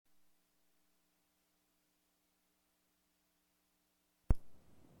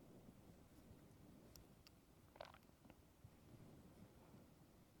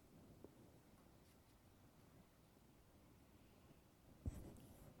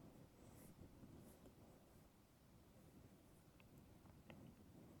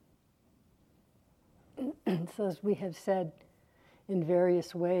So as we have said in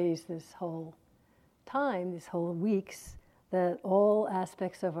various ways this whole time, these whole weeks, that all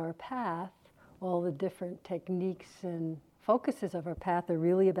aspects of our path, all the different techniques and focuses of our path are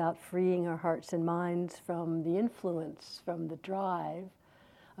really about freeing our hearts and minds from the influence, from the drive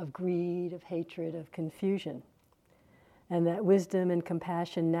of greed, of hatred, of confusion. And that wisdom and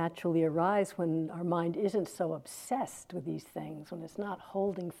compassion naturally arise when our mind isn't so obsessed with these things, when it's not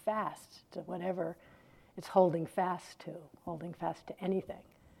holding fast to whatever it's holding fast to anything.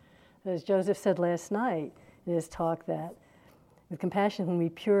 As Joseph said last night in his talk, that with compassion, when we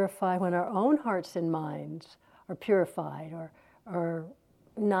purify, when our own hearts and minds are purified or are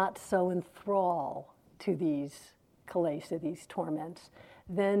not so enthralled to these kilesa, these torments,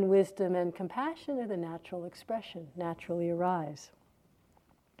 then wisdom and compassion are the natural expression, naturally arise.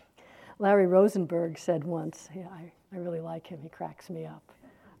 Larry Rosenberg said once, I really like him, he cracks me up.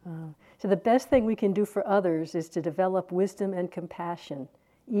 So the best thing we can do for others is to develop wisdom and compassion,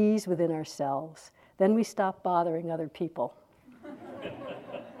 ease within ourselves. Then we stop bothering other people.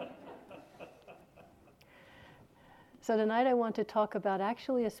 So tonight I want to talk about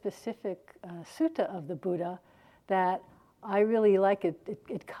actually a specific sutta of the Buddha that I really like.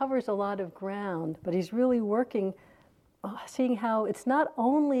 It covers a lot of ground, but he's really working, seeing how it's not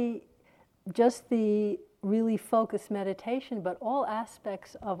only just the really focused meditation, but all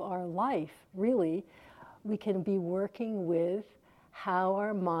aspects of our life, really, we can be working with how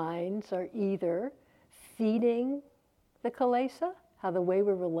our minds are either feeding the kilesa, how the way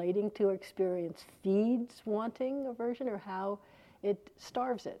we're relating to our experience feeds wanting aversion, or how it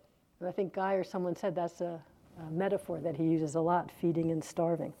starves it. And I think Guy or someone said that's a metaphor that he uses a lot, feeding and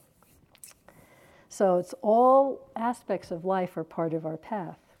starving. So it's all aspects of life are part of our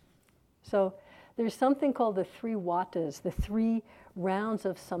path. So there's something called the 3 watas, the 3 rounds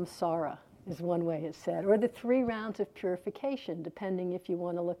of samsara is one way it's said, or the 3 rounds of purification, depending if you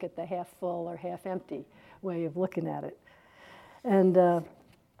want to look at the half full or half empty way of looking at it. And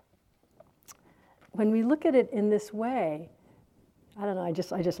when we look at it in this way, I don't know, I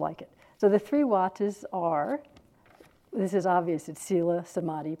just like it. So the 3 watas are, this is obvious, it's sila,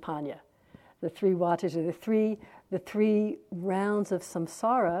 samadhi, panya. The 3 watas are the three rounds of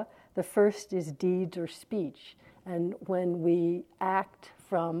samsara. The first is deeds or speech. And when we act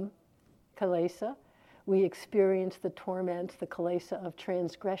from kilesa, we experience the torments, the kilesa of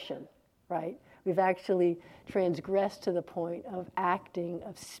transgression, right? We've actually transgressed to the point of acting,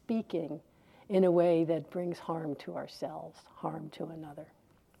 of speaking in a way that brings harm to ourselves, harm to another.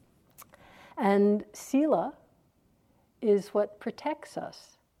 And sila is what protects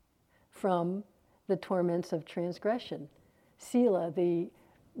us from the torments of transgression. Sila,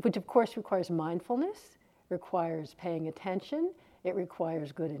 which of course requires mindfulness, requires paying attention, it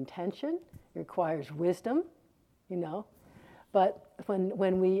requires good intention, it requires wisdom, But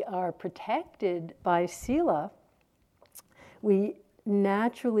when we are protected by sila, we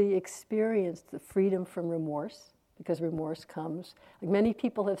naturally experience the freedom from remorse, because remorse comes. Like many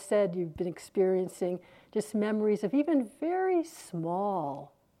people have said, you've been experiencing just memories of even very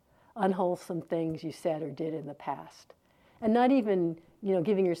small, unwholesome things you said or did in the past. And not even,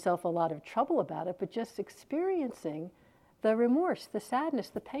 giving yourself a lot of trouble about it, but just experiencing the remorse, the sadness,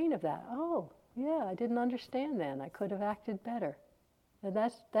 the pain of that. Oh, yeah, I didn't understand then. I could have acted better. And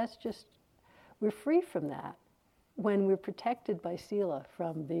that's just, we're free from that when we're protected by sila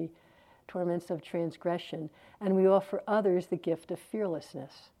from the torments of transgression, and we offer others the gift of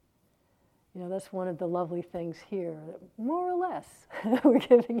fearlessness. That's one of the lovely things here, that more or less we're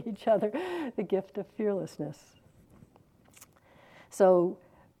giving each other the gift of fearlessness. So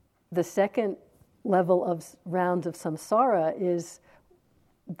the second level of rounds of samsara is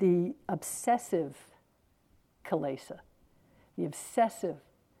the obsessive kilesa, the obsessive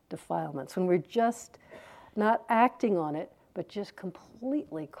defilements, when we're just not acting on it, but just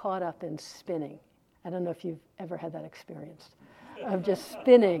completely caught up in spinning. I don't know if you've ever had that experience of just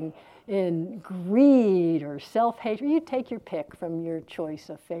spinning in greed or self-hatred. You take your pick from your choice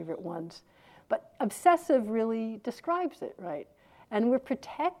of favorite ones. But obsessive really describes it, right? And we're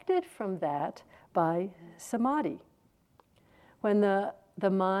protected from that by samadhi. When the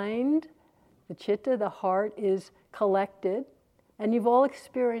mind, the chitta, the heart is collected, and you've all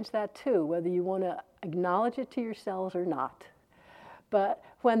experienced that too, whether you want to acknowledge it to yourselves or not. But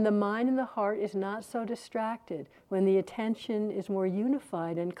when the mind and the heart is not so distracted, when the attention is more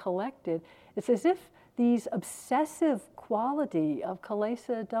unified and collected, it's as if these obsessive quality of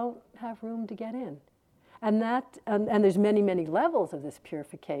kilesa don't have room to get in. And there's many, many levels of this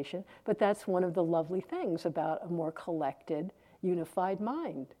purification, but that's one of the lovely things about a more collected, unified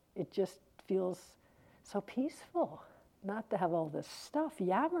mind. It just feels so peaceful, not to have all this stuff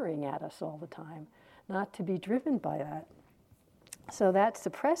yammering at us all the time, not to be driven by that. So that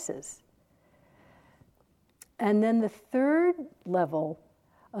suppresses. And then the third level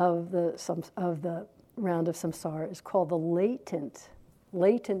of the round of samsara is called the latent.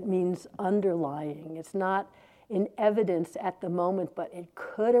 Latent means underlying. It's not in evidence at the moment, but it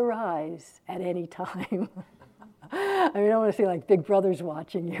could arise at any time. I mean, I don't want to say like Big Brother's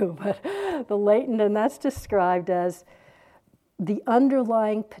watching you, but the latent, and that's described as the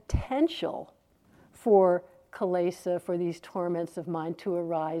underlying potential for kilesa, for these torments of mind to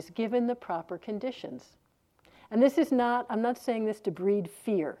arise, given the proper conditions. And this is not, I'm not saying this to breed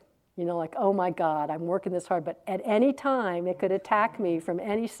fear, you know, like, oh my God, I'm working this hard, but at any time it could attack me from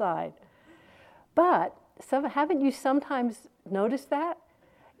any side. But haven't you sometimes noticed that?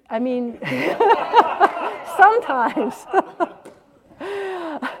 I mean, sometimes.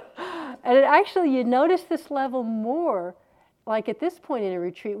 And actually, you notice this level more, like at this point in a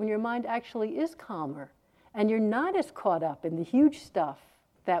retreat, when your mind actually is calmer, and you're not as caught up in the huge stuff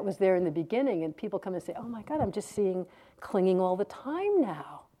that was there in the beginning, and people come and say, oh my God, I'm just seeing clinging all the time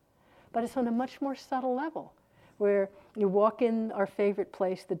now. But it's on a much more subtle level, where you walk in our favorite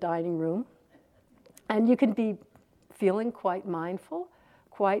place, the dining room, and you can be feeling quite mindful,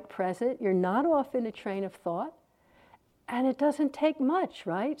 quite present. You're not off in a train of thought. And it doesn't take much,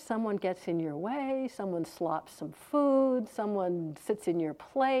 right? Someone gets in your way, someone slops some food, someone sits in your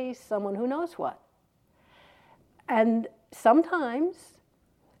place, someone who knows what. And sometimes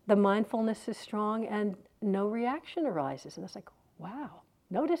the mindfulness is strong and no reaction arises. And it's like, wow,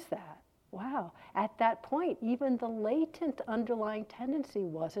 notice that. Wow. At that point, even the latent underlying tendency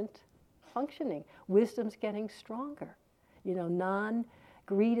wasn't functioning. Wisdom's getting stronger. You know,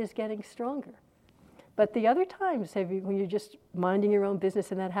 non-greed is getting stronger. But the other times, when you're just minding your own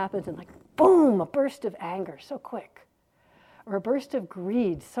business and that happens, and like, boom, a burst of anger so quick, or a burst of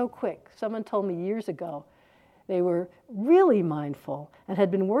greed so quick. Someone told me years ago, they were really mindful and had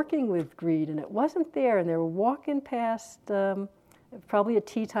been working with greed, and it wasn't there, and they were walking past, probably at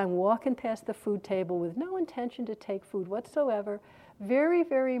tea time, walking past the food table with no intention to take food whatsoever, very,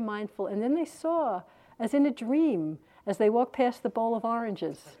 very mindful. And then they saw, as in a dream, as they walked past the bowl of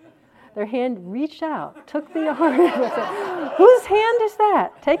oranges, their hand reached out, took the orange, and said, whose hand is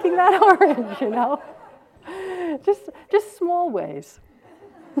that, taking that orange, you know? Just small ways.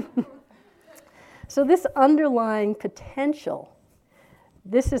 So this underlying potential,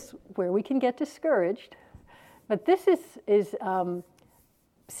 this is where we can get discouraged, but this is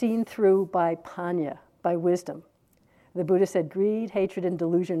seen through by panya, by wisdom. The Buddha said greed, hatred, and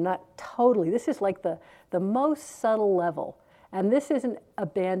delusion, not totally. This is like the most subtle level. And this isn't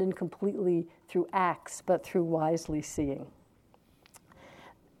abandoned completely through acts, but through wisely seeing.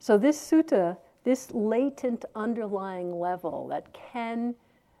 So this sutta, this latent underlying level that can,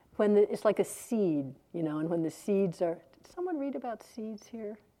 it's like a seed, you know, and when the seeds are, did someone read about seeds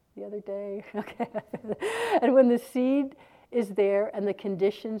here the other day? Okay. And when the seed is there and the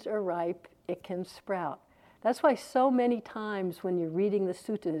conditions are ripe, it can sprout. That's why so many times when you're reading the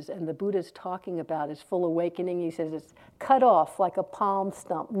suttas and the Buddha's talking about his full awakening, he says it's cut off like a palm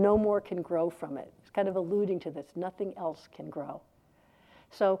stump. No more can grow from it. It's kind of alluding to this. Nothing else can grow.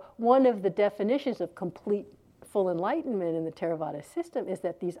 So one of the definitions of complete full enlightenment in the Theravada system is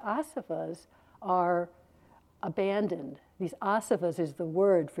that these asavas are abandoned. These asavas is the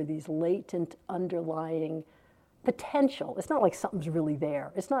word for these latent underlying potential. It's not like something's really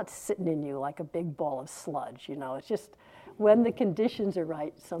there. It's not sitting in you like a big ball of sludge, you know. It's just when the conditions are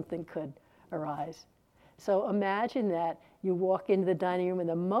right, something could arise. So imagine that you walk into the dining room and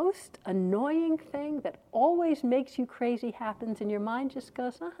the most annoying thing that always makes you crazy happens and your mind just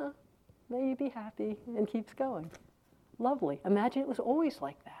goes, may you be happy, and keeps going. Lovely. Imagine it was always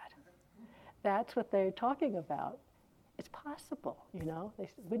like that. That's what they're talking about. It's possible, you know. They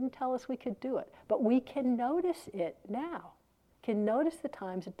wouldn't tell us we could do it. But we can notice it now. Can notice the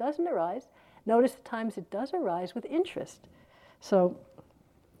times it doesn't arise. Notice the times it does arise with interest. So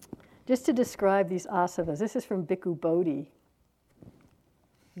just to describe these asavas, this is from Bhikkhu Bodhi,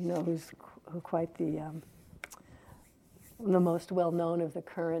 you know, who's quite the most well-known of the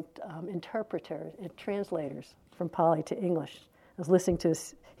current interpreters, translators from Pali to English. I was listening to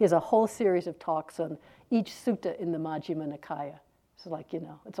he has a whole series of talks on each sutta in the Majjhima Nikaya. So like, you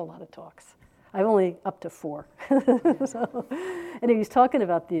know, it's a lot of talks. I've only up to 4. So, and he's talking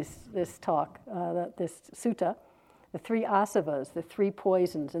about this talk, this sutta, the 3 asavas, the 3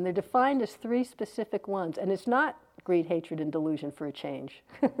 poisons, and they're defined as 3 specific ones. And it's not greed, hatred, and delusion for a change.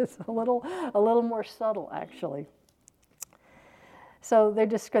 It's a little more subtle, actually. So they're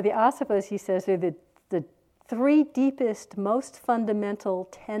described, the asavas, he says, are the the three deepest, most fundamental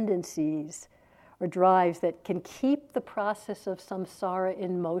tendencies or drives that can keep the process of samsara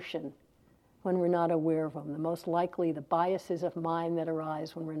in motion when we're not aware of them. The most likely, the biases of mind that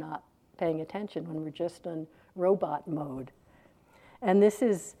arise when we're not paying attention, when we're just in robot mode. And this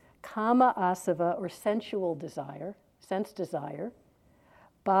is kama asava, or sensual desire, sense desire,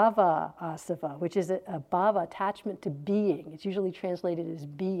 bhava asava, which is a bhava, attachment to being. It's usually translated as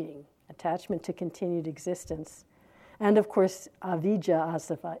being, attachment to continued existence. And of course, avijja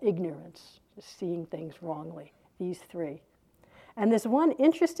asava, ignorance, just seeing things wrongly, these three. And there's one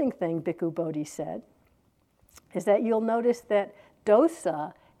interesting thing Bhikkhu Bodhi said, is that you'll notice that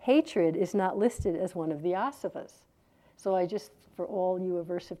dosa, hatred, is not listed as one of the asavas. So I just, for all you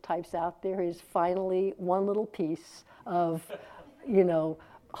aversive types out there, is finally one little piece of,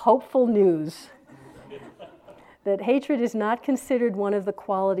 hopeful news. That hatred is not considered one of the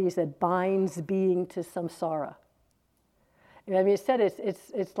qualities that binds being to samsara. I mean, it said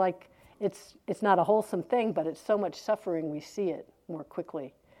it's like, it's not a wholesome thing, but it's so much suffering we see it more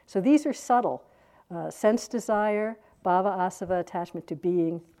quickly. So these are subtle. Sense desire, bhava asava, attachment to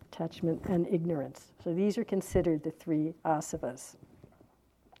being, attachment, and ignorance. So these are considered the three asavas.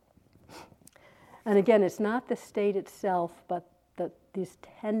 And again, it's not the state itself, but that this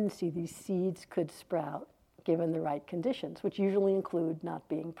tendency, these seeds could sprout given the right conditions, which usually include not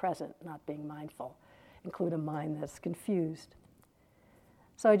being present, not being mindful, include a mind that's confused.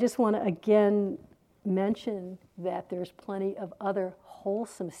 So I just want to again mention that there's plenty of other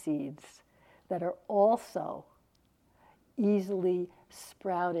wholesome seeds that are also easily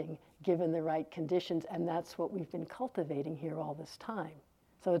sprouting given the right conditions, and that's what we've been cultivating here all this time.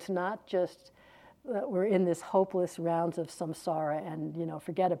 So it's not just that we're in this hopeless rounds of samsara and,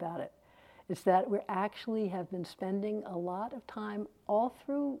 forget about it. It's that we actually have been spending a lot of time all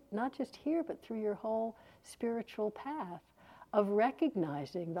through, not just here, but through your whole spiritual path, of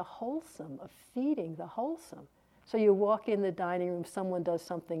recognizing the wholesome, of feeding the wholesome. So you walk in the dining room, someone does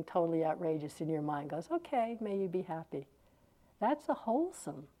something totally outrageous, and your mind goes, okay, may you be happy. That's a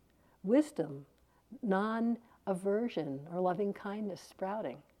wholesome wisdom, non-aversion or loving kindness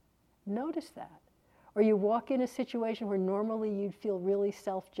sprouting. Notice that. Or you walk in a situation where normally you'd feel really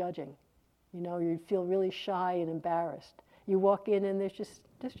self-judging. You'd feel really shy and embarrassed. You walk in and there's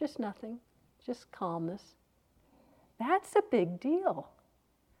just nothing, just calmness. That's a big deal.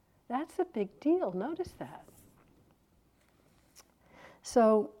 That's a big deal. Notice that.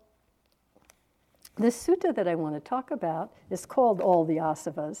 So this sutta that I want to talk about is called All the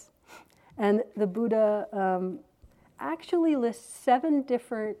Asavas. And the Buddha actually lists 7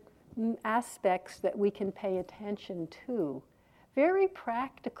 different aspects that we can pay attention to. Very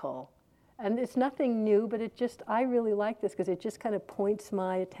practical. And it's nothing new, but I really like this because it just kind of points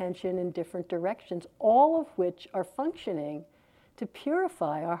my attention in different directions, all of which are functioning to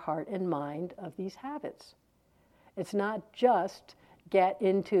purify our heart and mind of these habits. It's not just get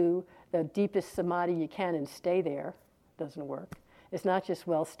into the deepest samadhi you can and stay there. Doesn't work. It's not just,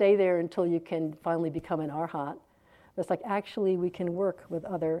 stay there until you can finally become an arhat. It's like actually we can work with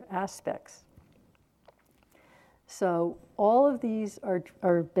other aspects. So all of these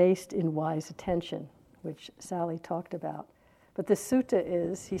are based in wise attention, which Sally talked about. But the sutta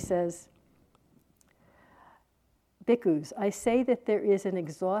is, he says, Bhikkhus, I say that there is an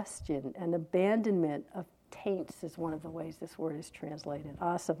exhaustion and abandonment of taints, is one of the ways this word is translated,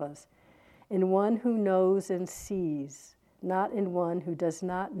 asavas, in one who knows and sees, not in one who does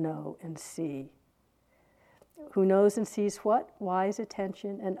not know and see. Who knows and sees what? Wise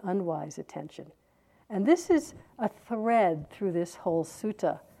attention and unwise attention. And this is a thread through this whole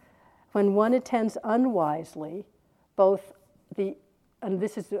sutta. When one attends unwisely, and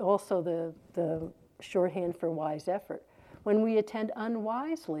this is also the shorthand for wise effort, when we attend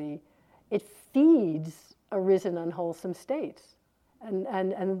unwisely, it feeds arisen unwholesome states.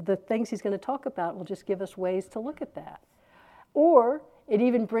 And the things he's going to talk about will just give us ways to look at that. Or it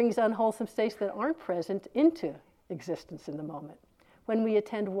even brings unwholesome states that aren't present into existence in the moment. When we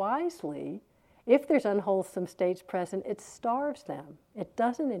attend wisely, if there's unwholesome states present, it starves them. It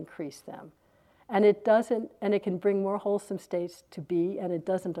doesn't increase them. And it can bring more wholesome states to be, and it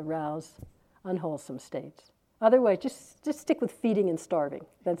doesn't arouse unwholesome states. Otherwise, just stick with feeding and starving.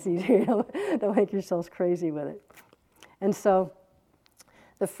 That's easier. Don't make yourselves crazy with it. And so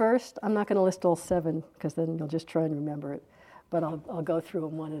the first, I'm not going to list all 7 because then you'll just try and remember it, but I'll go through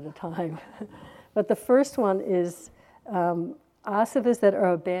them one at a time. But the first one is asavas that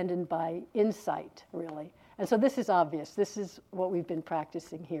are abandoned by insight, really. And so this is obvious. This is what we've been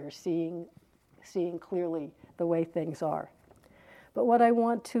practicing here, seeing clearly the way things are. But what I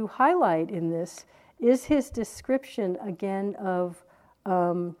want to highlight in this is his description again of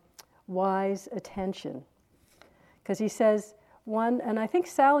wise attention. Because he says, one, and I think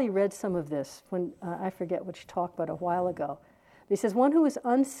Sally read some of this when, I forget which talk, but a while ago. He says, one who is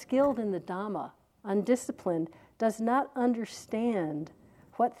unskilled in the Dhamma, undisciplined, does not understand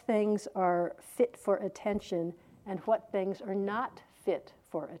what things are fit for attention and what things are not fit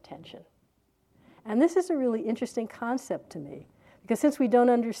for attention. And this is a really interesting concept to me, because since we don't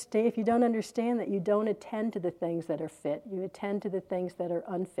understand, if you don't understand that, you don't attend to the things that are fit, you attend to the things that are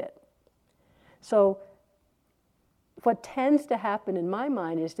unfit. So what tends to happen in my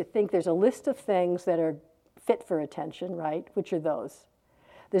mind is to think there's a list of things that are fit for attention, right? Which are those?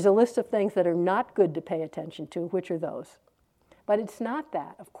 There's a list of things that are not good to pay attention to, which are those? But it's not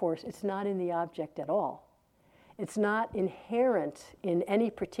that, of course. It's not in the object at all. It's not inherent in any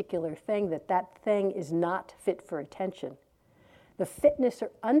particular thing that that thing is not fit for attention. The fitness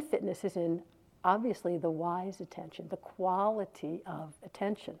or unfitness is in, obviously, the wise attention, the quality of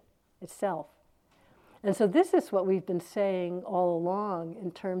attention itself. And so this is what we've been saying all along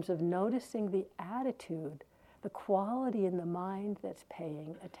in terms of noticing the attitude, the quality in the mind that's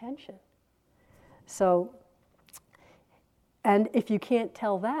paying attention. So, and if you can't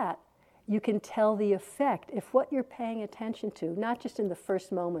tell that, you can tell the effect. If what you're paying attention to, not just in the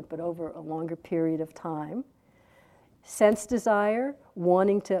first moment, but over a longer period of time, sense desire,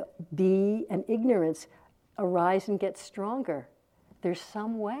 wanting to be, and ignorance arise and get stronger. There's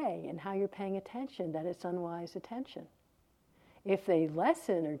some way in how you're paying attention that it's unwise attention. If they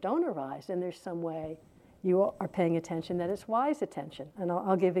lessen or don't arise, then there's some way you are paying attention that it's wise attention. And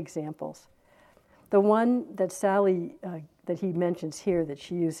I'll give examples. The one that Sally, that he mentions here, that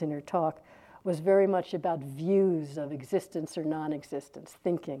she used in her talk, was very much about views of existence or non-existence,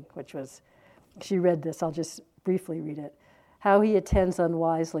 thinking, which was, she read this, I'll just briefly read it. How he attends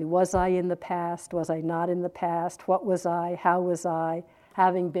unwisely. Was I in the past? Was I not in the past? What was I? How was I?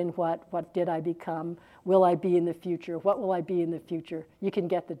 Having been what? What did I become? Will I be in the future? What will I be in the future? You can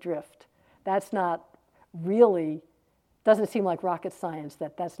get the drift. That's not really, doesn't seem like rocket science,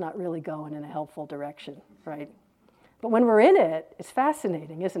 that's not really going in a helpful direction, right? But when we're in it, it's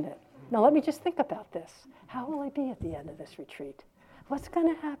fascinating, isn't it? Now let me just think about this. How will I be at the end of this retreat? What's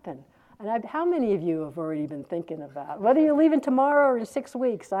going to happen? And how many of you have already been thinking about, whether you're leaving tomorrow or in 6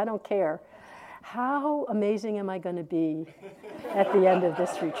 weeks, I don't care. How amazing am I going to be at the end of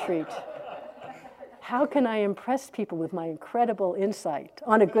this retreat? How can I impress people with my incredible insight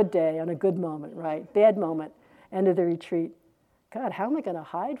on a good day, on a good moment, right? Bad moment, end of the retreat. God, how am I going to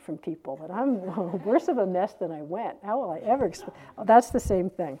hide from people that I'm worse of a mess than I went? How will I ever Oh, that's the same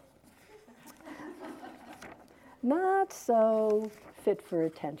thing. Not so fit for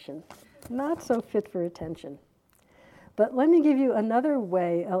attention. Not so fit for attention. But let me give you another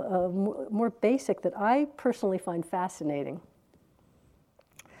way, a more basic, that I personally find fascinating.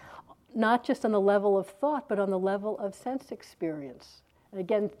 Not just on the level of thought, but on the level of sense experience. And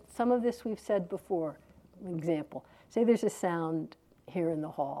again, some of this we've said before. An example, say there's a sound here in the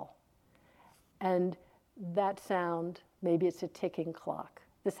hall. And that sound, maybe it's a ticking clock.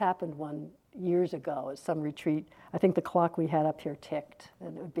 This happened years ago at some retreat. I think the clock we had up here ticked,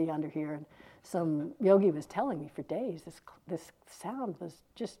 and it would be under here. And some yogi was telling me for days this sound was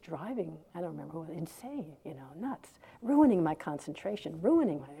just driving, I don't remember, insane, nuts, ruining my concentration,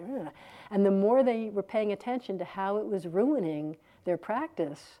 and the more they were paying attention to how it was ruining their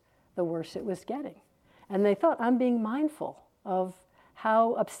practice, the worse it was getting. And they thought, I'm being mindful of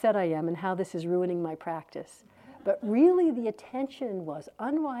how upset I am and how this is ruining my practice. But really the attention was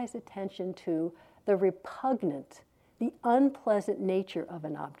unwise attention to the repugnant, the unpleasant nature of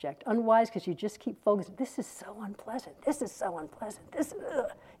an object. Unwise because you just keep focusing, this is so unpleasant, this is so unpleasant, this is,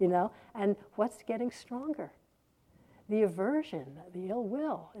 and what's getting stronger? The aversion, the ill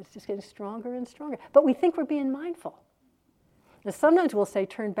will, is just getting stronger and stronger. But we think we're being mindful. Now sometimes we'll say,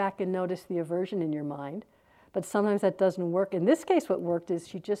 turn back and notice the aversion in your mind. But sometimes that doesn't work. In this case, what worked is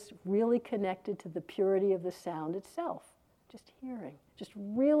she just really connected to the purity of the sound itself. Just hearing. Just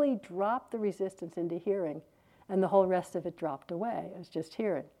really dropped the resistance into hearing. And the whole rest of it dropped away. It was just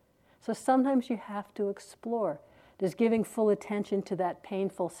hearing. So sometimes you have to explore. Does giving full attention to that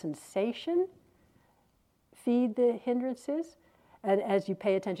painful sensation feed the hindrances? And as you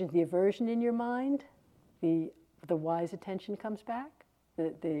pay attention to the aversion in your mind, the wise attention comes back.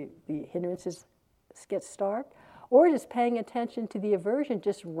 The hindrances get starved, or just paying attention to the aversion,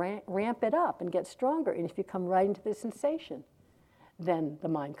 just ramp it up and get stronger. And if you come right into the sensation, then the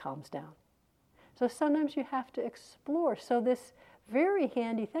mind calms down. So sometimes you have to explore. So this very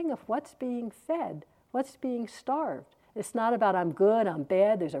handy thing of what's being fed, what's being starved, It's not about I'm good, I'm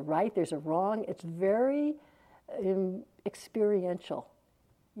bad, there's a right, there's a wrong. It's very experiential.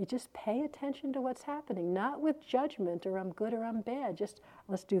 You just pay attention to what's happening, not with judgment or I'm good or I'm bad. Just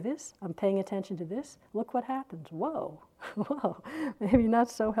let's do this. I'm paying attention to this. Look what happens. Whoa, whoa, maybe not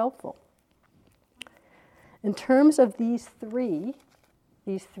so helpful. In terms of these three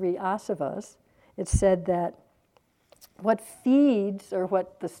asavas, it's said that what feeds or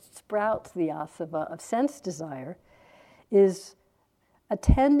what sprouts the asava of sense desire is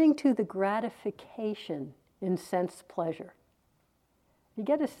attending to the gratification in sense pleasure. You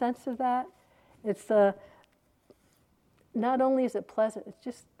get a sense of that? It's not only is it pleasant, it's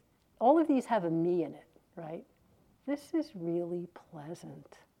just, all of these have a me in it, right? This is really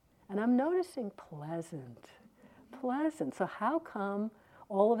pleasant. And I'm noticing pleasant. So how come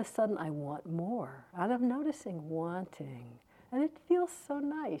all of a sudden I want more? And I'm noticing wanting. And it feels so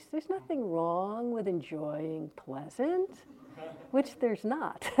nice. There's nothing wrong with enjoying pleasant, which there's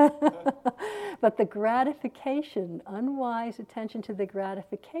not. But the gratification, unwise attention to the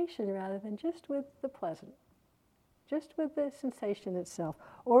gratification rather than just with the pleasant, just with the sensation itself,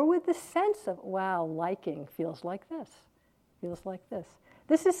 or with the sense of, wow, liking feels like this, feels like this.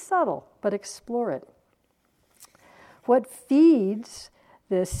 This is subtle, but explore it. What feeds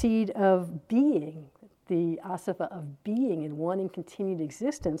the seed of being, the asava of being and wanting continued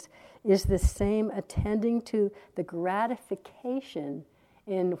existence, is the same attending to the gratification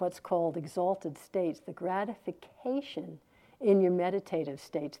in what's called exalted states, the gratification in your meditative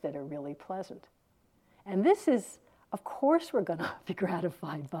states that are really pleasant. And this is, of course we're going to be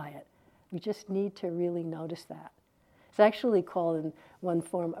gratified by it. We just need to really notice that. It's actually called in one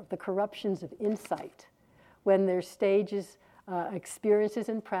form of the corruptions of insight, when there's stages, experiences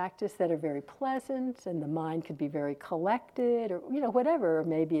in practice that are very pleasant and the mind could be very collected or whatever, or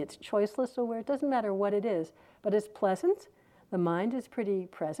maybe it's choiceless or where it doesn't matter what it is, but it's pleasant. The mind is pretty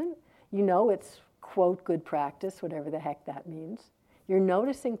present. It's, quote, good practice, whatever the heck that means. You're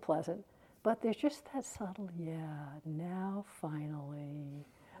noticing pleasant, but there's just that subtle, now finally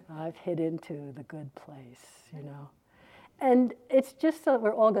I've hit into the good place, And it's just that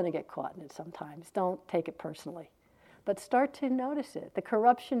we're all going to get caught in it sometimes. Don't take it personally. But start to notice it. The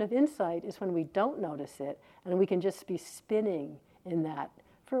corruption of insight is when we don't notice it and we can just be spinning in that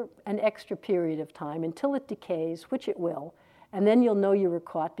for an extra period of time until it decays, which it will. And then you'll know you were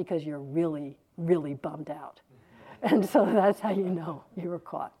caught because you're really, really bummed out. And so that's how you know you were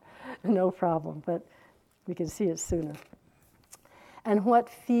caught. No problem, but we can see it sooner. And what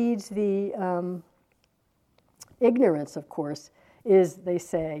feeds the ignorance, of course, is, they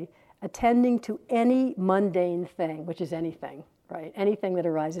say, attending to any mundane thing, which is anything, right? Anything that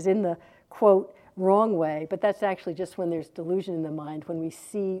arises in the, quote, wrong way, but that's actually just when there's delusion in the mind, when we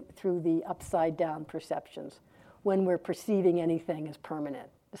see through the upside down perceptions, when we're perceiving anything as permanent,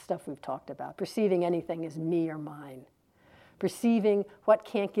 the stuff we've talked about, perceiving anything as me or mine, perceiving what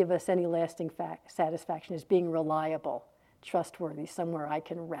can't give us any lasting satisfaction as being reliable, trustworthy, somewhere I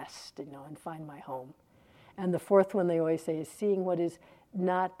can rest, and find my home. And the fourth one they always say is seeing what is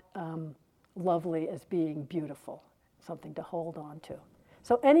not lovely as being beautiful, something to hold on to.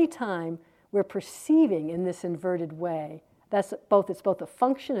 So anytime we're perceiving in this inverted way, it's both a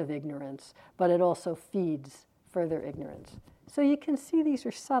function of ignorance, but it also feeds further ignorance. So you can see these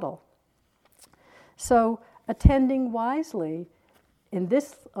are subtle. So attending wisely on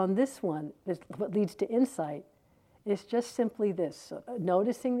this one, what leads to insight, is just simply this,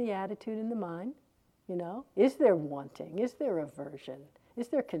 noticing the attitude in the mind. Is there wanting? Is there aversion? Is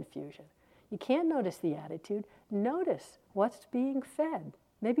there confusion? You can't notice the attitude. Notice what's being fed.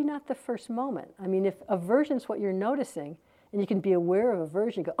 Maybe not the first moment. I mean, if aversion's what you're noticing, and you can be aware of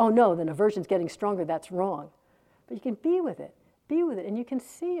aversion, go, oh no, then aversion's getting stronger, that's wrong. But you can be with it, and you can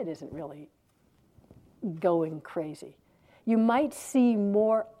see it isn't really going crazy. You might see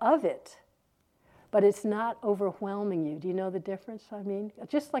more of it, but it's not overwhelming you. Do you know the difference? I mean,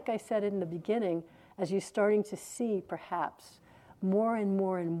 just like I said in the beginning, as you're starting to see perhaps more and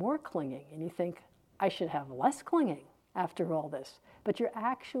more and more clinging, and you think, I should have less clinging after all this, but you're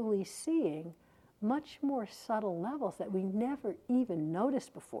actually seeing much more subtle levels that we never even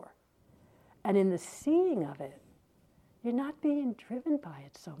noticed before. And in the seeing of it, you're not being driven by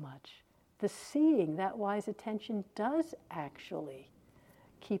it so much. The seeing, that wise attention, does actually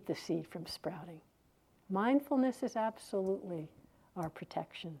keep the seed from sprouting. Mindfulness is absolutely our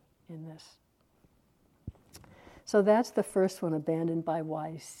protection in this. So that's the first one, abandoned by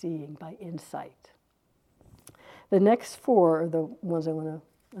wise seeing, by insight. The next four are the ones I want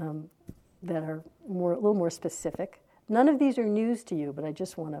to, that are a little more specific. None of these are news to you, but I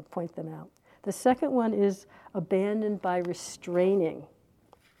just want to point them out. The second one is abandoned by restraining.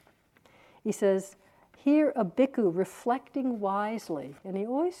 He says, here a bhikkhu reflecting wisely, and he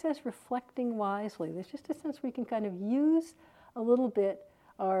always says reflecting wisely. There's just a sense we can kind of use a little bit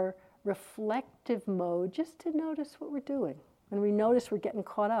our reflective mode just to notice what we're doing. When we notice we're getting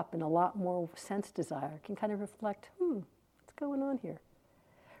caught up in a lot more sense desire, can kind of reflect, what's going on here?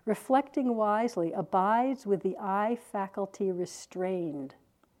 Reflecting wisely abides with the eye faculty restrained,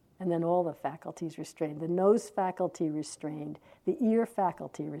 and then all the faculties restrained, the nose faculty restrained, the ear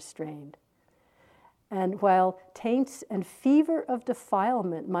faculty restrained. And while taints and fever of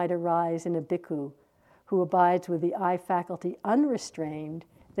defilement might arise in a bhikkhu who abides with the eye faculty unrestrained,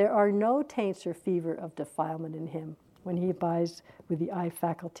 there are no taints or fever of defilement in him when he abides with the eye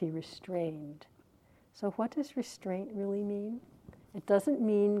faculty restrained. So what does restraint really mean? It doesn't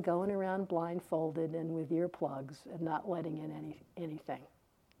mean going around blindfolded and with earplugs and not letting in anything.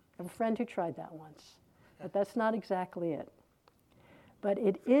 I have a friend who tried that once, but that's not exactly it. But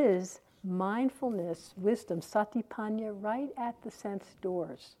it is mindfulness, wisdom, satipanya, right at the sense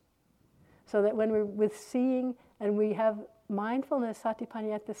doors. So that when we're with seeing and we have mindfulness,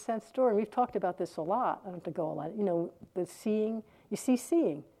 satipanya at the sense door, and we've talked about this a lot, I don't have to go a lot, the seeing, you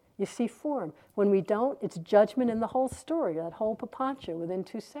see form. When we don't, it's judgment in the whole story, that whole papancha within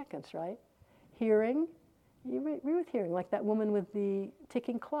 2 seconds, right? Hearing, you agree with hearing, like that woman with the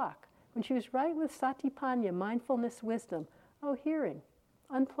ticking clock. When she was right with satipanya, mindfulness, wisdom, hearing,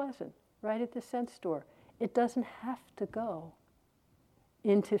 unpleasant, right at the sense door. It doesn't have to go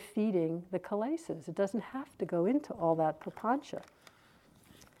into feeding the kilesas. It doesn't have to go into all that papancha.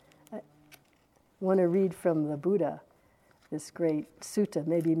 I want to read from the Buddha, this great sutta,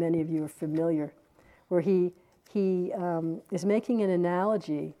 maybe many of you are familiar, where he is making an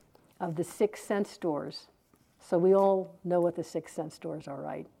analogy of the 6 sense doors. So we all know what the 6 sense doors are,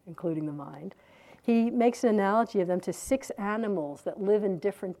 right? Including the mind. He makes an analogy of them to 6 animals that live in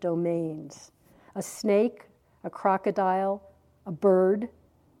different domains. A snake, a crocodile, a bird,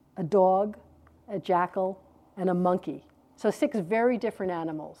 a dog, a jackal, and a monkey. So 6 very different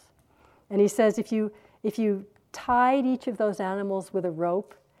animals. And he says if you tied each of those animals with a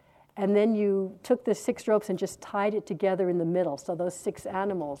rope, and then you took the 6 ropes and just tied it together in the middle, so those 6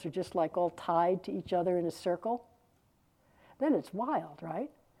 animals are just like all tied to each other in a circle, then it's wild,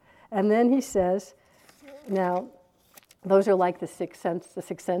 right? And then he says, now, those are like the six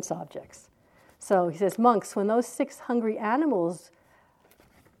sense objects. So he says, monks, when those 6 hungry animals,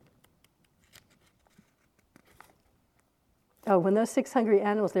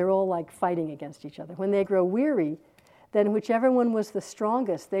 they're all like fighting against each other. When they grow weary, then whichever one was the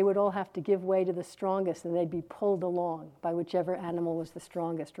strongest, they would all have to give way to the strongest, and they'd be pulled along by whichever animal was the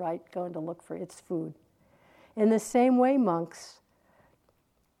strongest, right? Going to look for its food. In the same way, monks,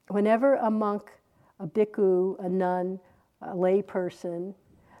 whenever a monk, a bhikkhu, a nun, a lay person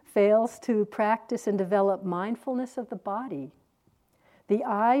fails to practice and develop mindfulness of the body, the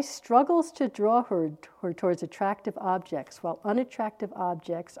eye struggles to draw her towards attractive objects, while unattractive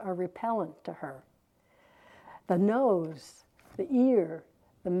objects are repellent to her. The nose, the ear,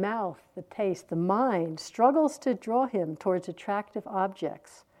 the mouth, the taste, the mind struggles to draw him towards attractive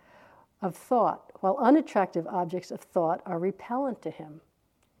objects of thought, while unattractive objects of thought are repellent to him.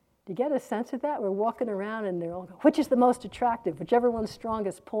 Do you get a sense of that? We're walking around and they're all going, which is the most attractive? Whichever one's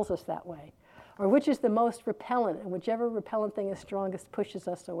strongest pulls us that way. Or which is the most repellent? And whichever repellent thing is strongest pushes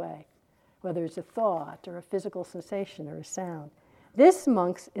us away, whether it's a thought or a physical sensation or a sound. This,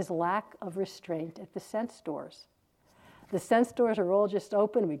 monks, is lack of restraint at the sense doors. The sense doors are all just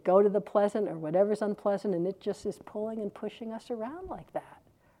open. We go to the pleasant or whatever's unpleasant, and it just is pulling and pushing us around like that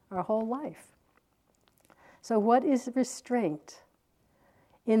our whole life. So what is restraint?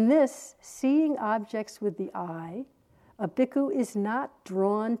 In this, seeing objects with the eye, a bhikkhu is not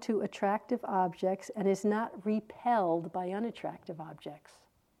drawn to attractive objects and is not repelled by unattractive objects.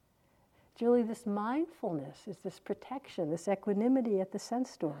 It's really this mindfulness, is this protection, this equanimity at the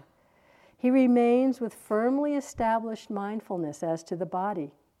sense door. He remains with firmly established mindfulness as to the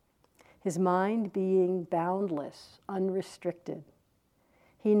body, his mind being boundless, unrestricted.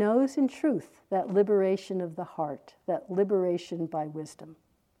 He knows in truth that liberation of the heart, that liberation by wisdom.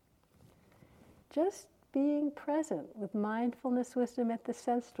 Just being present with mindfulness, wisdom at the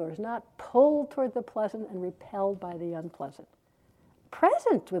sense doors, not pulled toward the pleasant and repelled by the unpleasant.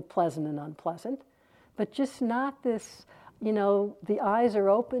 Present with pleasant and unpleasant, but just not this, the eyes are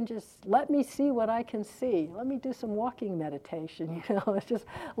open, just let me see what I can see. Let me do some walking meditation, it's just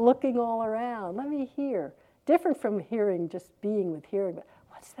looking all around. Let me hear. Different from hearing, just being with hearing, but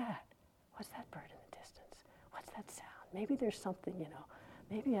what's that? What's that bird in the distance? What's that sound? Maybe there's something,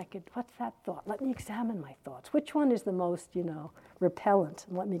 maybe I could, what's that thought? Let me examine my thoughts. Which one is the most, repellent?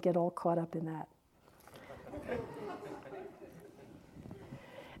 And let me get all caught up in that.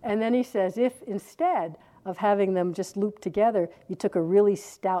 And then he says, if instead of having them just loop together, you took a really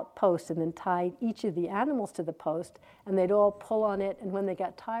stout post and then tied each of the animals to the post, and they'd all pull on it, and when they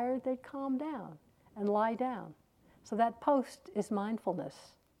got tired, they'd calm down and lie down. So that post is mindfulness.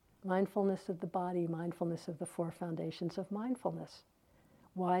 Mindfulness of the body, mindfulness of the four foundations of mindfulness.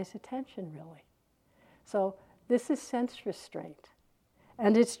 Wise attention, really. So this is sense restraint.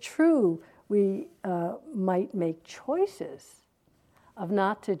 And it's true, we might make choices of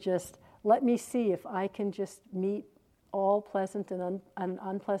not to just, let me see if I can just meet all pleasant and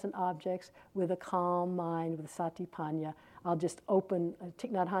unpleasant objects with a calm mind, with satipanya. I'll just open,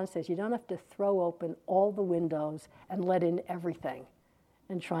 Thich Nhat Hanh says, you don't have to throw open all the windows and let in everything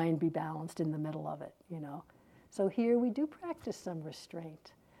and try and be balanced in the middle of it, So here we do practice some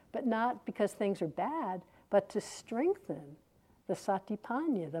restraint, but not because things are bad, but to strengthen the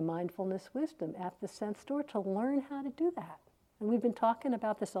satipanya, the mindfulness wisdom at the sense door, to learn how to do that. And we've been talking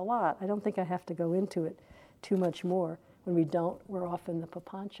about this a lot. I don't think I have to go into it too much more. When we don't, we're off in the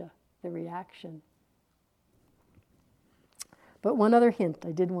papancha, the reaction. But one other hint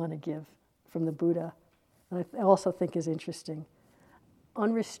I did want to give from the Buddha, and I also think is interesting.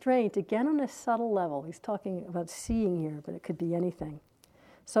 On restraint, again on a subtle level, he's talking about seeing here, but it could be anything.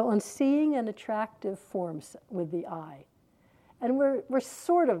 So on seeing an attractive form with the eye, and we're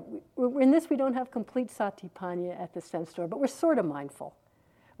sort of, in this we don't have complete satipanya at the sense door, but we're sort of mindful.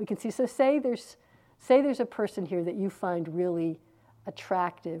 We can see, so say there's a person here that you find really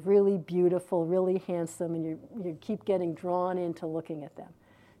attractive, really beautiful, really handsome, and you keep getting drawn into looking at them.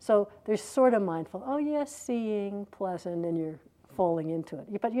 So there's sort of mindful, oh yes, seeing, pleasant, and you're falling into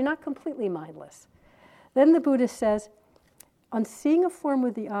it. But you're not completely mindless. Then the Buddha says, on seeing a form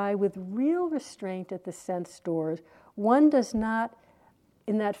with the eye with real restraint at the sense doors, one does not,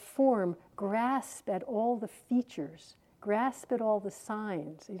 in that form, grasp at all the features, grasp at all the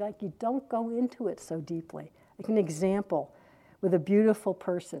signs. You don't go into it so deeply. Like an example, with a beautiful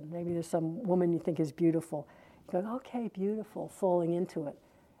person, maybe there's some woman you think is beautiful. You go, okay, beautiful, falling into it.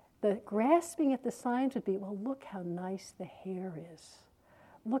 The grasping at the signs would be, well, look how nice the hair is.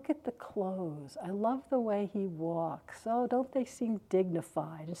 Look at the clothes. I love the way he walks. Oh, don't they seem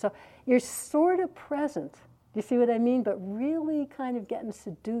dignified? And so you're sort of present. Do you see what I mean? But really kind of getting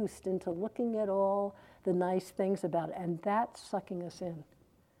seduced into looking at all the nice things about it. And that's sucking us in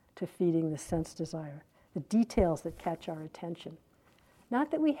to feeding the sense desire. The details that catch our attention. Not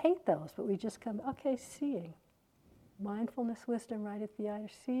that we hate those, but we just come, okay, seeing. Mindfulness, wisdom, right at the eye.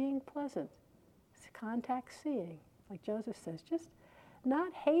 Seeing, pleasant. Contact, seeing. Like Joseph says, just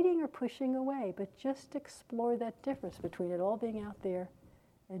not hating or pushing away, but just explore that difference between it all being out there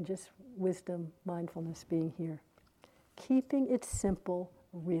and just wisdom, mindfulness being here. Keeping it simple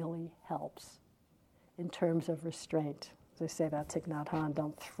really helps in terms of restraint. As I say about Thich Nhat Hanh,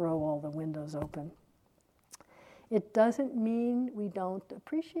 don't throw all the windows open. It doesn't mean we don't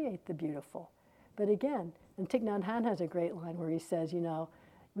appreciate the beautiful. But again, and Thich Nhat Hanh has a great line where he says,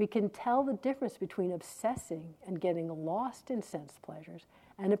 we can tell the difference between obsessing and getting lost in sense pleasures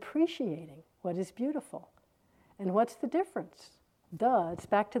and appreciating what is beautiful. And what's the difference? Duh, it's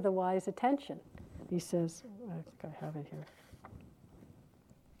back to the wise attention. He says, I think I have it here.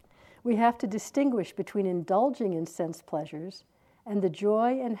 We have to distinguish between indulging in sense pleasures and the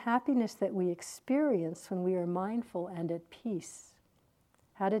joy and happiness that we experience when we are mindful and at peace.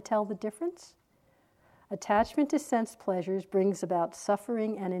 How to tell the difference? Attachment to sense pleasures brings about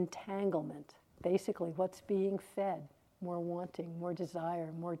suffering and entanglement. Basically, what's being fed? More wanting, more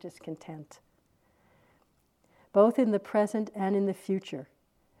desire, more discontent. Both in the present and in the future.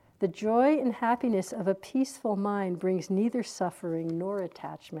 The joy and happiness of a peaceful mind brings neither suffering nor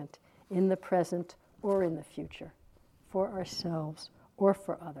attachment in the present or in the future, for ourselves or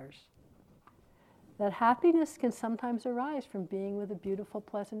for others. That happiness can sometimes arise from being with a beautiful,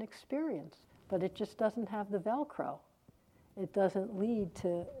 pleasant experience, but it just doesn't have the Velcro. It doesn't lead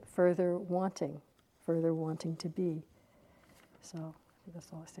to further wanting to be. So I think that's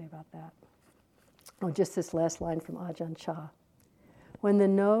all I say about that. Oh, just this last line from Ajahn Chah. When the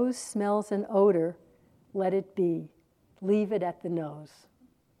nose smells an odor, let it be. Leave it at the nose.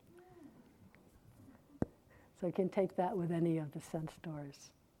 So you can take that with any of the sense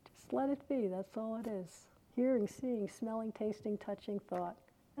doors. Just let it be, that's all it is. Hearing, seeing, smelling, tasting, touching, thought.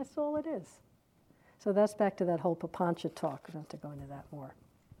 That's all it is. So that's back to that whole papancha talk. I don't have to go into that more.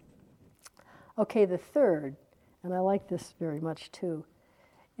 Okay, the third, and I like this very much too.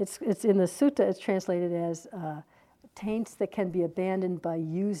 It's in the sutta, it's translated as taints that can be abandoned by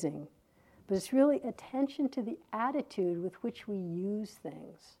using. But it's really attention to the attitude with which we use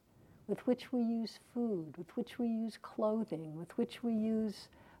things, with which we use food, with which we use clothing, with which we use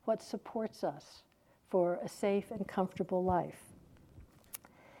what supports us for a safe and comfortable life.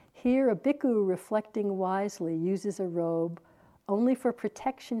 Here, a bhikkhu reflecting wisely uses a robe only for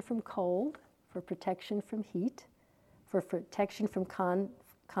protection from cold, for protection from heat, for protection from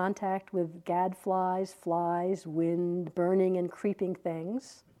contact with gadflies, flies, wind, burning and creeping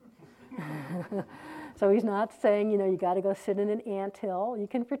things. So he's not saying, you got to go sit in an anthill. You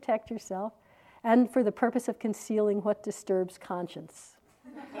can protect yourself. And for the purpose of concealing what disturbs conscience.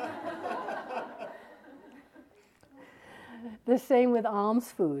 The same with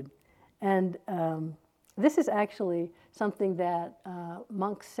alms food. And this is actually something that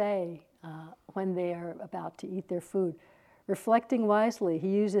monks say when they are about to eat their food. Reflecting wisely, he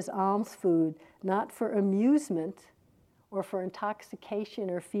uses alms food not for amusement or for intoxication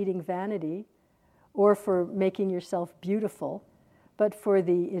or feeding vanity or for making yourself beautiful, but for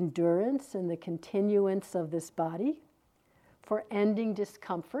the endurance and the continuance of this body, for ending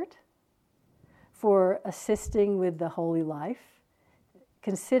discomfort, for assisting with the holy life,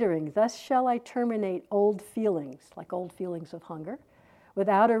 considering, thus shall I terminate old feelings, like old feelings of hunger,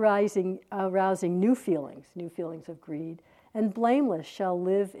 without arousing new feelings of greed, and blameless shall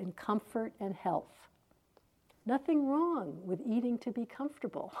live in comfort and health. Nothing wrong with eating to be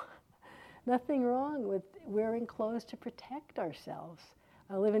comfortable. Nothing wrong with wearing clothes to protect ourselves.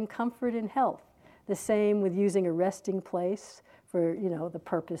 I live in comfort and health. The same with using a resting place for, the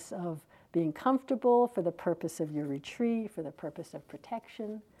purpose of being comfortable, for the purpose of your retreat, for the purpose of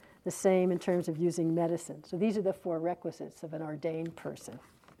protection. The same in terms of using medicine. So these are the 4 requisites of an ordained person.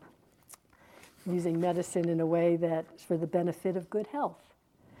 Using medicine in a way that's for the benefit of good health.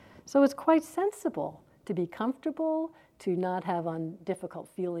 So it's quite sensible to be comfortable, to not have difficult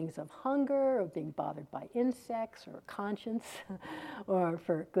feelings of hunger, or being bothered by insects, or conscience, or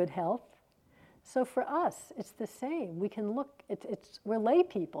for good health. So for us, it's the same. We can look, we're lay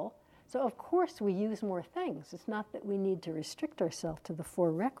people, so of course we use more things. It's not that we need to restrict ourselves to the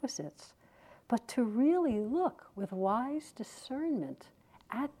 4 requisites, but to really look with wise discernment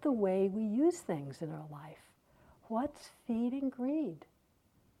at the way we use things in our life. What's feeding greed?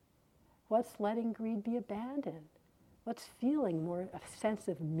 What's letting greed be abandoned? What's feeling more a sense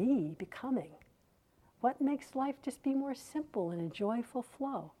of me becoming? What makes life just be more simple and a joyful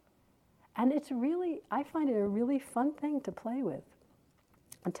flow? And it's really, I find it a really fun thing to play with.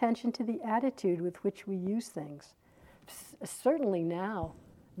 Attention to the attitude with which we use things. Certainly now,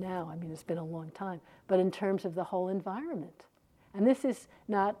 it's been a long time, but in terms of the whole environment. And this is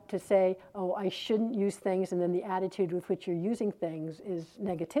not to say, I shouldn't use things, and then the attitude with which you're using things is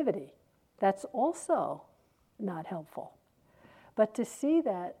negativity. That's also not helpful. But to see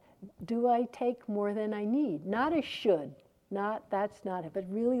that, do I take more than I need? Not a should, that's not it, but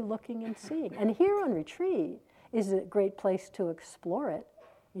really looking and seeing. And here on retreat is a great place to explore it.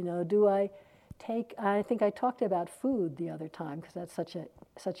 Do I take, I think I talked about food the other time, because that's such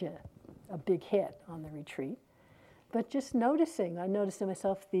a big hit on the retreat. But just noticing, I noticed in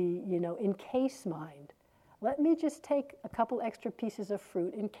myself the, in case mind. Let me just take a couple extra pieces of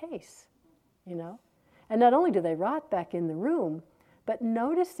fruit in case, And not only do they rot back in the room, but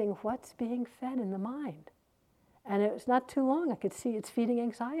noticing what's being fed in the mind. And it was not too long, I could see it's feeding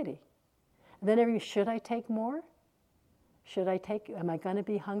anxiety. And then should I take more? Am I going to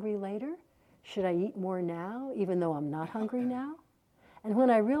be hungry later? Should I eat more now, even though I'm not hungry now? And when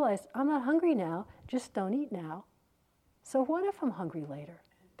I realized I'm not hungry now, just don't eat now. So what if I'm hungry later?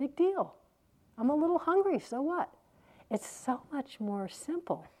 Big deal. I'm a little hungry, so what? It's so much more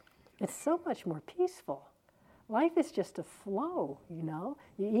simple. It's so much more peaceful. Life is just a flow, You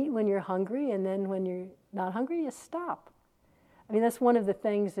eat when you're hungry, and then when you're not hungry, you stop. That's one of the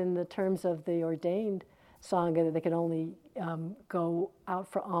things in the terms of the ordained Sangha, that they can only go out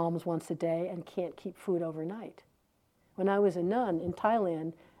for alms once a day and can't keep food overnight. When I was a nun in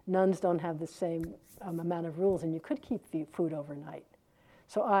Thailand, nuns don't have the same amount of rules, and you could keep food overnight.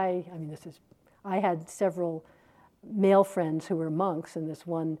 So I had several male friends who were monks in this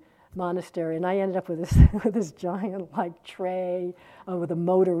one monastery, and I ended up with this giant tray with a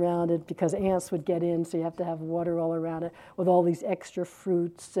moat around it, because ants would get in, so you have to have water all around it, with all these extra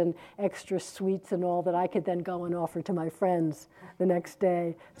fruits and extra sweets and all that I could then go and offer to my friends the next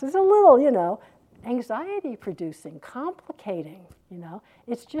day. So it's a little, anxiety producing, complicating,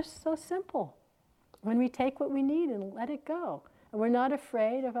 It's just so simple. When we take what we need and let it go. And we're not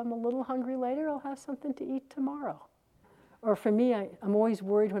afraid, if I'm a little hungry later, I'll have something to eat tomorrow. Or for me, I'm always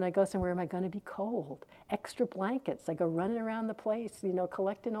worried when I go somewhere, am I going to be cold? Extra blankets. I go running around the place,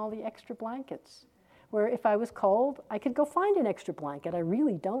 collecting all the extra blankets. Where if I was cold, I could go find an extra blanket. I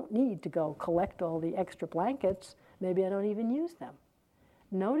really don't need to go collect all the extra blankets. Maybe I don't even use them.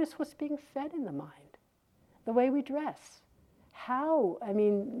 Notice what's being fed in the mind. The way we dress. How,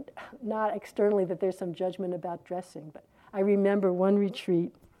 not externally that there's some judgment about dressing, but I remember one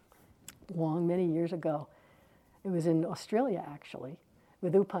retreat many years ago. It was in Australia, actually,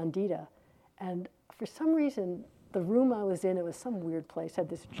 with U Pandita. And for some reason, the room I was in, it was some weird place, had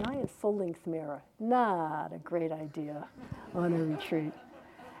this giant full-length mirror. Not a great idea on a retreat.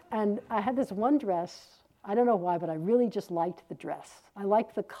 And I had this one dress. I don't know why, but I really just liked the dress. I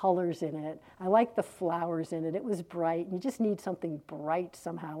liked the colors in it. I liked the flowers in it. It was bright. You just need something bright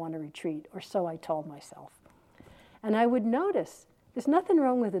somehow on a retreat, or so I told myself. And I would notice, there's nothing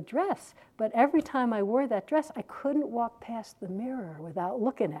wrong with the dress, but every time I wore that dress, I couldn't walk past the mirror without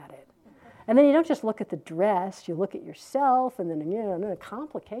looking at it. And then you don't just look at the dress, you look at yourself, and then, the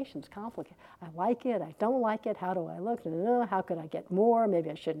complications. I like it, I don't like it, how do I look? How could I get more? Maybe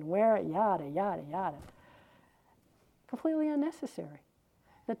I shouldn't wear it, yada, yada, yada. Completely unnecessary.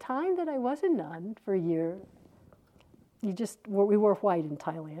 The time that I was a nun for a year, we wore white in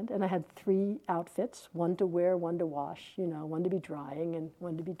Thailand, and I had 3 outfits, one to wear, one to wash, one to be drying and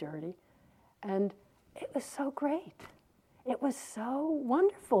one to be dirty. And it was so great. It was so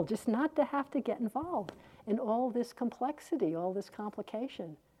wonderful just not to have to get involved in all this complexity, all this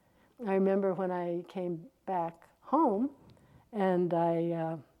complication. I remember when I came back home, and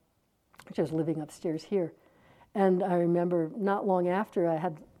I was living upstairs here, and I remember not long after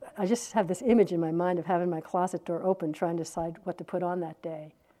I just have this image in my mind of having my closet door open, trying to decide what to put on that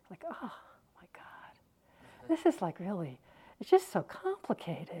day. Like, oh my God, this is it's just so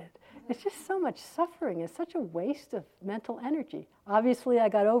complicated. It's just so much suffering. It's such a waste of mental energy. Obviously, I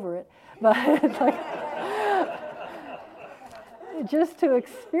got over it, but it's just to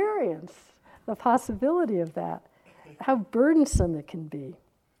experience the possibility of that, how burdensome it can be.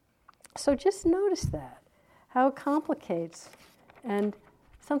 So just notice that, how it complicates. And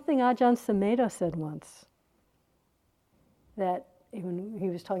something Ajahn Sumedho said once, that when he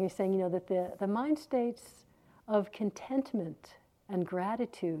was talking, saying, that the mind states of contentment and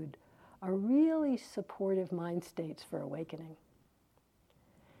gratitude are really supportive mind states for awakening.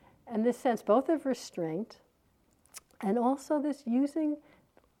 And this sense both of restraint and also this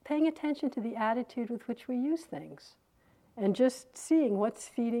paying attention to the attitude with which we use things. And just seeing what's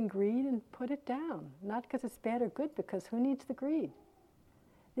feeding greed and put it down. Not because it's bad or good, because who needs the greed?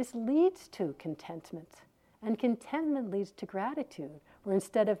 This leads to contentment. And contentment leads to gratitude, where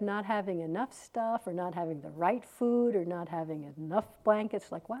instead of not having enough stuff or not having the right food or not having enough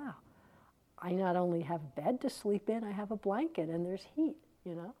blankets, like, wow, I not only have bed to sleep in, I have a blanket and there's heat,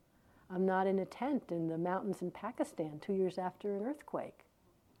 I'm not in a tent in the mountains in Pakistan 2 years after an earthquake,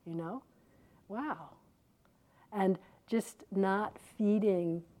 Wow. And just not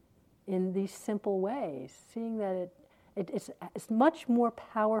feeding in these simple ways, seeing that it's much more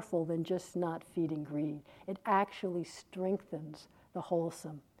powerful than just not feeding greed. It actually strengthens the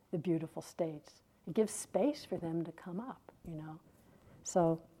wholesome, the beautiful states. It gives space for them to come up,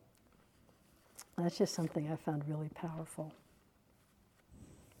 So that's just something I found really powerful.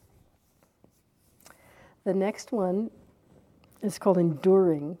 The next one is called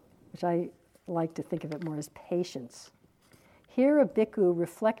enduring, which I like to think of it more as patience. Here a bhikkhu,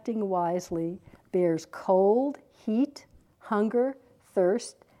 reflecting wisely, bears cold, heat, hunger,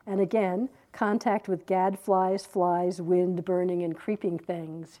 thirst, and again, contact with gadflies, flies, wind, burning, and creeping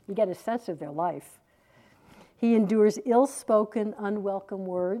things. You get a sense of their life. He endures ill-spoken, unwelcome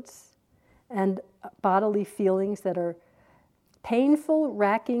words and bodily feelings that are painful,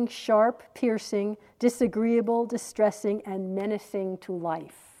 racking, sharp, piercing, disagreeable, distressing, and menacing to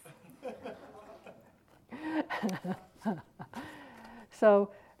life.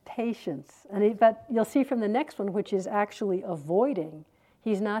 So, patience. But you'll see from the next one, which is actually avoiding,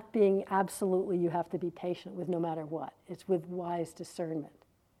 he's not being absolutely, you have to be patient with no matter what. It's with wise discernment.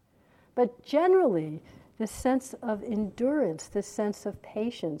 But generally, this sense of endurance, this sense of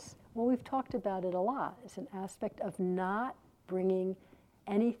patience, well, we've talked about it a lot. It's an aspect of not bringing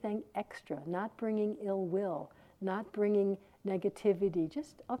anything extra, not bringing ill will, not bringing negativity.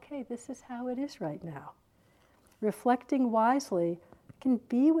 Just, okay, this is how it is right now. Reflecting wisely can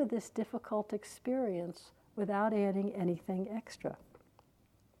be with this difficult experience without adding anything extra.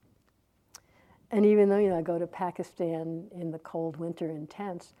 And even though, I go to Pakistan in the cold winter in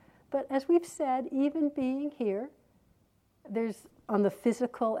tents, but as we've said, even being here, there's, on the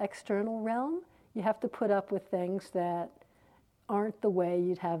physical external realm, you have to put up with things that aren't the way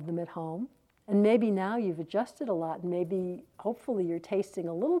you'd have them at home. And maybe now you've adjusted a lot, and maybe, hopefully, you're tasting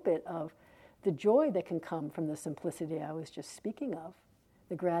a little bit of the joy that can come from the simplicity I was just speaking of,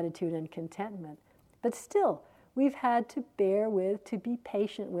 the gratitude and contentment. But still, we've had to bear with, to be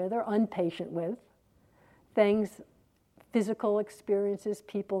patient with, or unpatient with, things, physical experiences,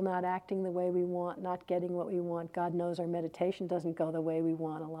 people not acting the way we want, not getting what we want. God knows our meditation doesn't go the way we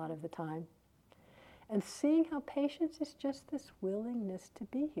want a lot of the time. And seeing how patience is just this willingness to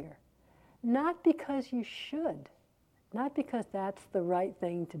be here. Not because you should, not because that's the right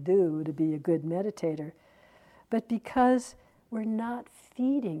thing to do to be a good meditator, but because we're not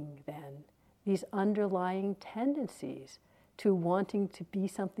feeding then these underlying tendencies to wanting to be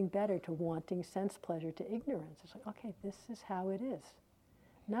something better, to wanting sense pleasure, to ignorance. It's like, okay, this is how it is.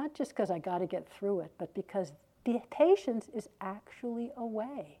 Not just because I got to get through it, but because patience is actually a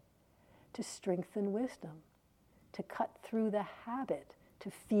way to strengthen wisdom, to cut through the habit, to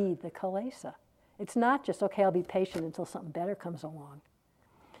feed the kilesa. It's not just, okay, I'll be patient until something better comes along.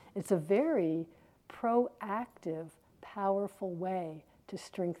 It's a very proactive, powerful way to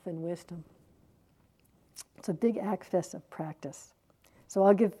strengthen wisdom. It's a big access of practice. So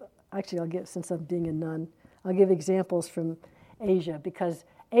I'll give, since I'm being a nun, I'll give examples from Asia, because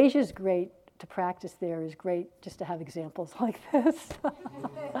Asia's great to practice there, is great just to have examples like this.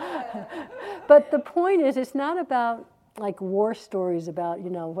 But the point is, it's not about like war stories about,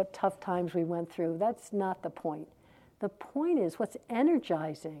 what tough times we went through. That's not the point. The point is, what's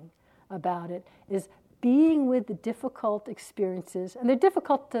energizing about it is being with the difficult experiences. And they're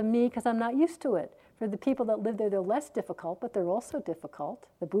difficult to me because I'm not used to it. For the people that live there, they're less difficult, but they're also difficult.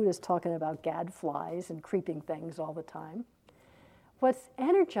 The Buddha's talking about gadflies and creeping things all the time. What's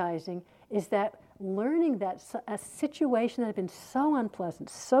energizing is that learning that a situation that had been so unpleasant,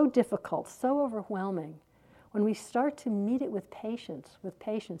 so difficult, so overwhelming, when we start to meet it with patience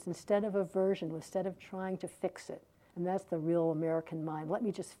instead of aversion, instead of trying to fix it. And that's the real American mind. Let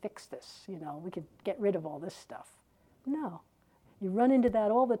me just fix this, we could get rid of all this stuff. No. You run into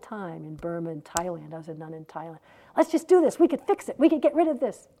that all the time in Burma and Thailand. I was a nun in Thailand. Let's just do this. We could fix it. We could get rid of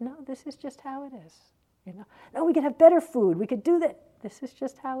this. No, this is just how it is. No, we could have better food. We could do that. This is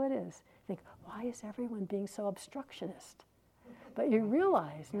just how it is. You think, why is everyone being so obstructionist? But you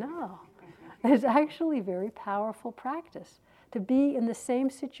realize, no, it's actually very powerful practice to be in the same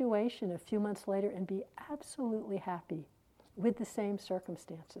situation a few months later and be absolutely happy with the same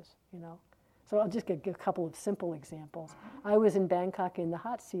circumstances, So I'll just give a couple of simple examples. I was in Bangkok in the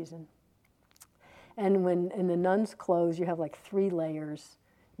hot season. And when in the nun's clothes, you have like 3 layers,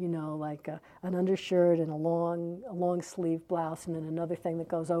 like an undershirt and a long sleeve blouse, and then another thing that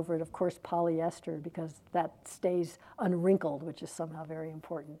goes over it, of course, polyester, because that stays unwrinkled, which is somehow very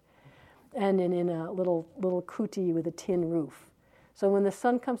important. And in a little kuti with a tin roof. So when the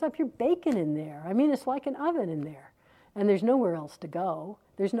sun comes up, you're baking in there. I mean, it's like an oven in there. And there's nowhere else to go.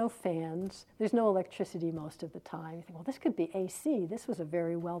 There's no fans. There's no electricity most of the time. You think, well, this could be AC. This was a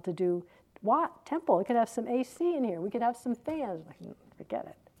very well-to-do temple. It could have some AC in here. We could have some fans. Forget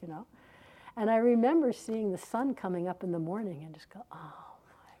it, And I remember seeing the sun coming up in the morning and just go, oh,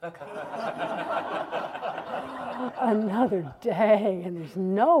 my God. Another day, and there's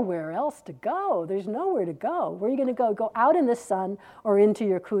nowhere else to go. There's nowhere to go. Where are you going to go? Go out in the sun or into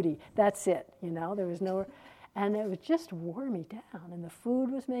your kuti. That's it, There was nowhere. And it would just wore me down, and the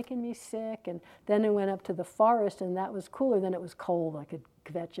food was making me sick, and then it went up to the forest, and that was cooler, then it was cold. I could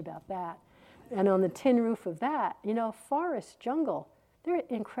kvetch about that. And on the tin roof of that, forest, jungle, they're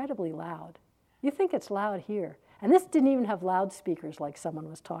incredibly loud. You think it's loud here. And this didn't even have loudspeakers like someone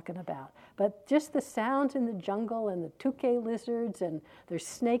was talking about, but just the sounds in the jungle and the tuke lizards, and there's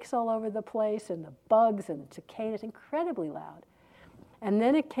snakes all over the place, and the bugs and the cicadas, incredibly loud. And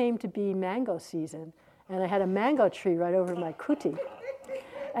then it came to be mango season, and I had a mango tree right over my kuti,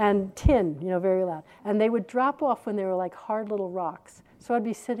 and tin, very loud. And they would drop off when they were like hard little rocks. So I'd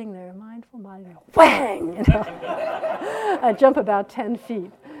be sitting there, mindful, whang! I'd jump about 10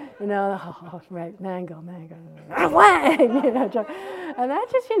 feet, oh, right, mango, whang! And that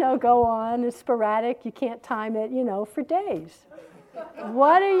just, go on. It's sporadic. You can't time it, for days.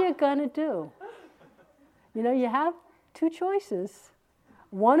 What are you going to do? You have 2 choices.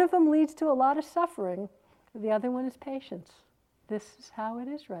 One of them leads to a lot of suffering. The other one is patience. This is how it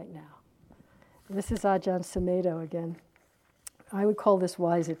is right now. This is Ajahn Sumedho again. I would call this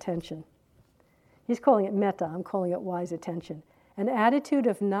wise attention. He's calling it metta. I'm calling it wise attention. An attitude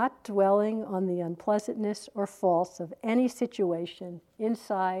of not dwelling on the unpleasantness or faults of any situation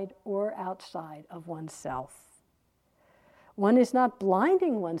inside or outside of oneself. One is not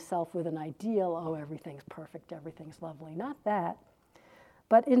blinding oneself with an ideal, oh, everything's perfect, everything's lovely, not that.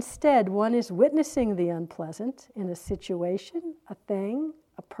 But instead, one is witnessing the unpleasant in a situation, a thing,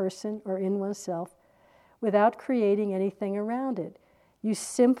 a person, or in oneself without creating anything around it. You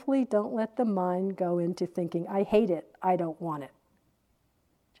simply don't let the mind go into thinking, I hate it, I don't want it.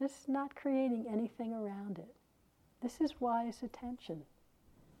 Just not creating anything around it. This is wise attention.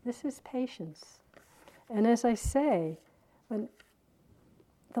 This is patience. And as I say, when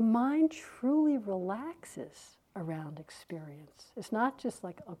the mind truly relaxes around experience, it's not just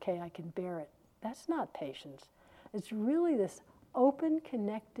like, okay, I can bear it. That's not patience. It's really this open,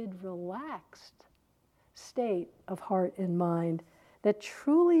 connected, relaxed state of heart and mind that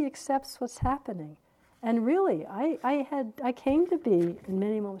truly accepts what's happening. And really, I came to be, in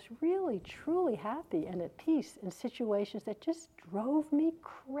many moments, really, truly happy and at peace in situations that just drove me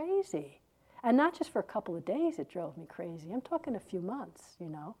crazy. And not just for a couple of days it drove me crazy. I'm talking a few months, you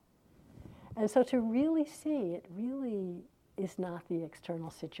know. And so to really see, it really is not the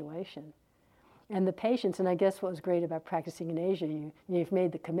external situation. And the patience, and I guess what was great about practicing in Asia, you've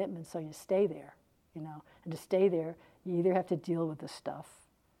made the commitment, so you stay there, you know. And to stay there, you either have to deal with the stuff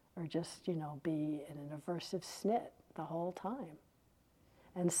or just, you know, be in an aversive snit the whole time.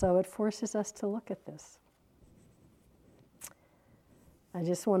 And so it forces us to look at this. I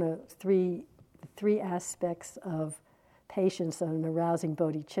just want to, three aspects of patience and arousing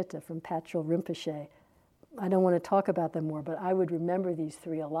bodhicitta from Patrul Rinpoche. I don't want to talk about them more, but I would remember these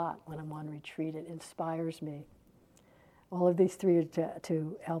three a lot when I'm on retreat. It inspires me. All of these three are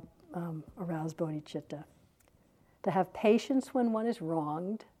to help arouse bodhicitta. To have patience when one is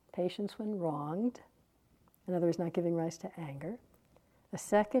wronged, patience when wronged, in other words, not giving rise to anger. The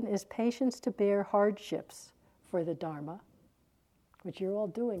second is patience to bear hardships for the Dharma, which you're all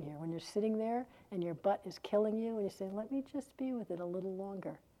doing here. When you're sitting there and your butt is killing you and you say, let me just be with it a little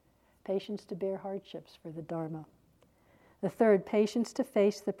longer. Patience to bear hardships for the Dharma. The third, patience to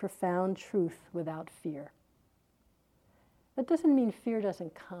face the profound truth without fear. That doesn't mean fear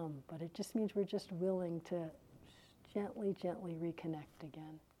doesn't come, but it just means we're just willing to gently, gently reconnect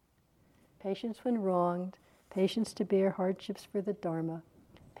again. Patience when wronged, patience to bear hardships for the Dharma,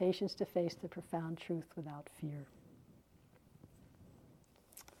 patience to face the profound truth without fear.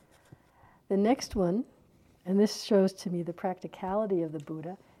 The next one, and this shows to me the practicality of the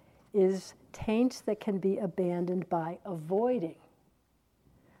Buddha, is taints that can be abandoned by avoiding.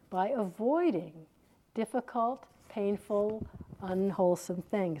 By avoiding difficult, painful, unwholesome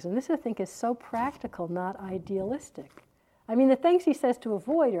things. And this, I think, is so practical, not idealistic. I mean, the things he says to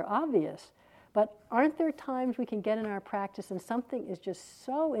avoid are obvious, but aren't there times we can get in our practice and something is just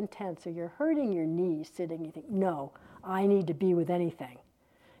so intense, or you're hurting your knee sitting, you think, no, I need to be with anything.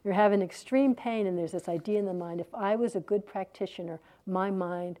 You're having extreme pain, and there's this idea in the mind, if I was a good practitioner, my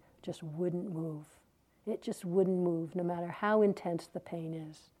mind just wouldn't move. It just wouldn't move, no matter how intense the pain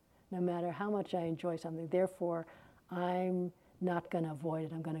is, no matter how much I enjoy something. Therefore, I'm not going to avoid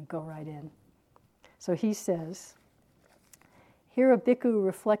it. I'm going to go right in. So he says, here a bhikkhu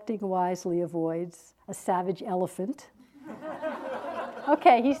reflecting wisely avoids a savage elephant.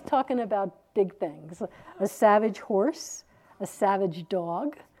 Okay, he's talking about big things. A savage horse, a savage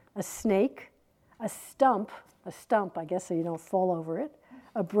dog, a snake, a stump, I guess so you don't fall over it,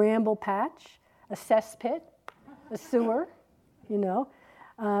 a bramble patch, a cesspit, a sewer, you know.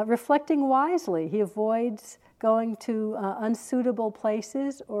 Reflecting wisely, he avoids going to unsuitable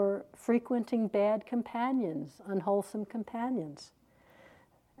places or frequenting bad companions, unwholesome companions.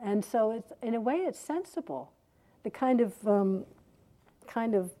 And so it's, in a way, it's sensible. The kind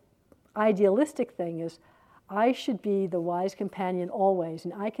of idealistic thing is, I should be the wise companion always,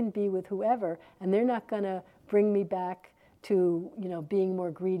 and I can be with whoever, and they're not going to bring me back to, you know, being more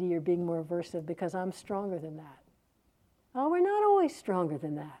greedy or being more aversive because I'm stronger than that. Oh, we're not always stronger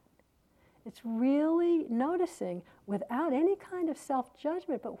than that. It's really noticing, without any kind of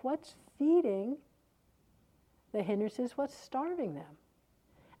self-judgment, but what's feeding the hindrances, what's starving them.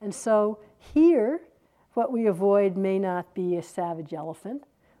 And so here, what we avoid may not be a savage elephant,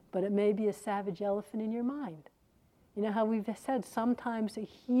 but it may be a savage elephant in your mind. You know how we've said sometimes a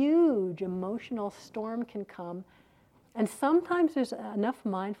huge emotional storm can come, and sometimes there's enough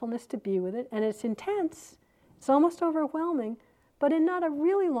mindfulness to be with it, and it's intense, it's almost overwhelming, but in not a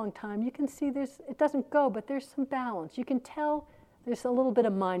really long time, you can see it doesn't go, but there's some balance. You can tell there's a little bit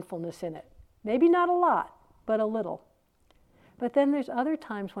of mindfulness in it. Maybe not a lot, but a little. But then there's other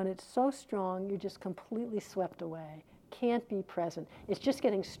times when it's so strong, you're just completely swept away. Can't be present. It's just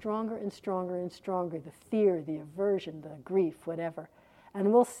getting stronger and stronger and stronger, the fear, the aversion, the grief, whatever.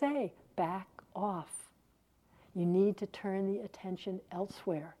 And we'll say, back off. You need to turn the attention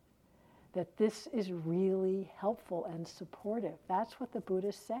elsewhere. That this is really helpful and supportive. That's what the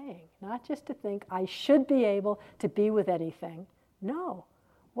Buddha's saying. Not just to think, I should be able to be with anything. No.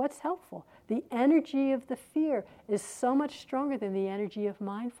 What's helpful? The energy of the fear is so much stronger than the energy of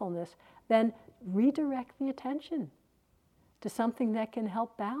mindfulness. Then redirect the attention to something that can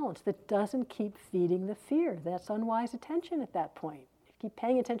help balance, that doesn't keep feeding the fear. That's unwise attention at that point. You keep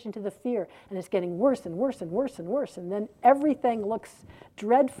paying attention to the fear, and it's getting worse and worse and worse and worse, and then everything looks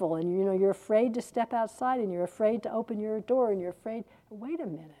dreadful, and you're afraid to step outside, and you're afraid to open your door, and you're afraid, wait a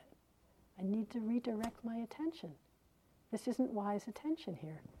minute, I need to redirect my attention. This isn't wise attention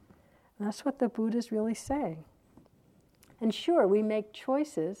here. And that's what the Buddha's really saying. And sure, we make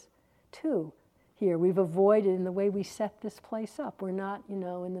choices too. Here, we've avoided in the way we set this place up. We're not, in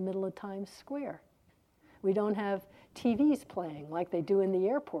the middle of Times Square. We don't have TVs playing like they do in the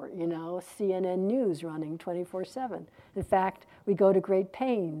airport, CNN News running 24/7. In fact, we go to great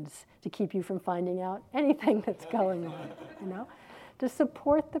pains to keep you from finding out anything that's going on, to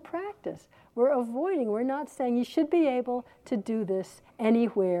support the practice. We're not saying you should be able to do this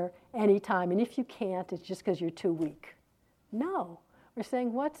anywhere, anytime, and if you can't, it's just because you're too weak. No, we're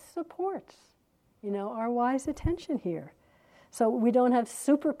saying what supports, our wise attention here. So we don't have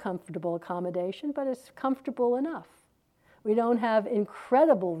super comfortable accommodation, but it's comfortable enough. We don't have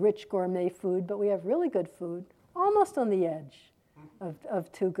incredible rich gourmet food, but we have really good food, almost on the edge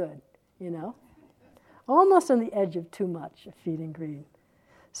of too good, almost on the edge of too much of feeding greed.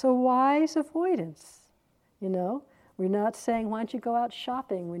 So wise avoidance, We're not saying, why don't you go out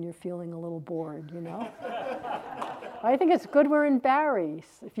shopping when you're feeling a little bored, I think it's good we're in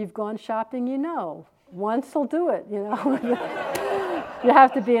Barry's. If you've gone shopping, once will do it, You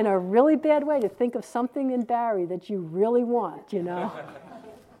have to be in a really bad way to think of something in Barry that you really want,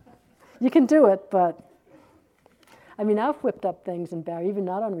 You can do it, but, I've whipped up things in Barry, even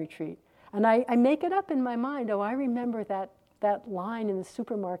not on retreat. And I make it up in my mind. Oh, I remember that line in the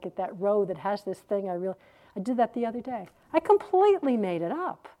supermarket, that row that has this thing. I did that the other day. I completely made it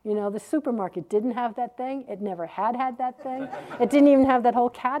up. The supermarket didn't have that thing. It never had that thing. It didn't even have that whole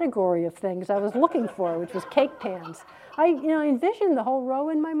category of things I was looking for, which was cake pans. I envisioned the whole row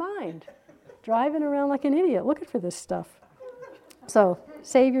in my mind, driving around like an idiot looking for this stuff. So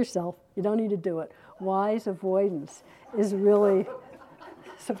save yourself. You don't need to do it. Wise avoidance is really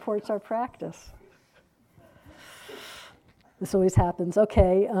supports our practice. This always happens.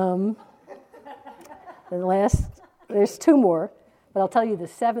 Okay, there's two more, but I'll tell you the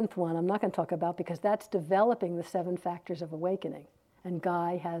seventh one I'm not going to talk about because that's developing the 7 factors of awakening. And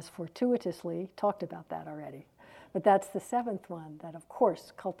Guy has fortuitously talked about that already. But that's the 7th one that, of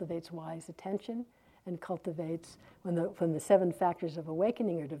course, cultivates wise attention and cultivates, when the 7 factors of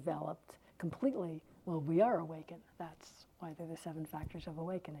awakening are developed completely, we are awakened. That's why they're the 7 factors of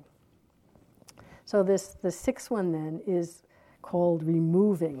awakening. So the 6th one then is called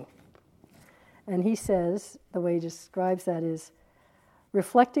removing. And he says, the way he describes that is,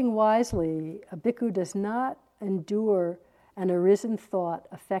 reflecting wisely, a bhikkhu does not endure an arisen thought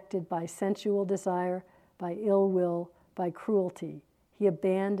affected by sensual desire, by ill will, by cruelty. He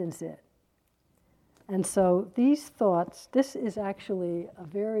abandons it. And so these thoughts, this is actually a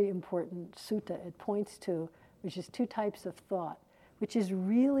very important sutta it points to, which is 2 types of thought, which is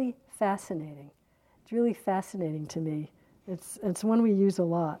really fascinating. It's really fascinating to me. It's one we use a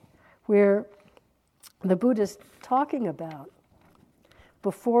lot, where the Buddha's talking about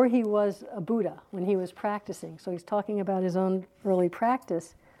before he was a Buddha, when he was practicing. So he's talking about his own early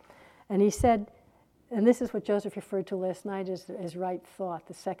practice. And he said, and this is what Joseph referred to last night as right thought,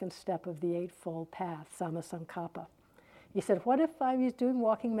 the 2nd step of the Eightfold Path, Sammasankappa. He said, what if I was doing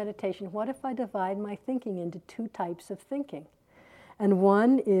walking meditation, what if I divide my thinking into 2 types of thinking? And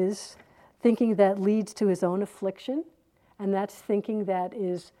one is thinking that leads to his own affliction, and that's thinking that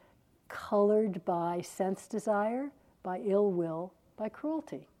is colored by sense desire, by ill will, by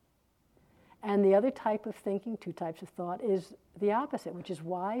cruelty. And the other type of thinking, 2 types of thought, is the opposite, which is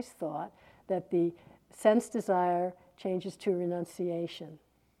wise thought, that the sense desire changes to renunciation,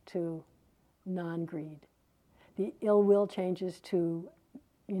 to non-greed. The ill will changes to,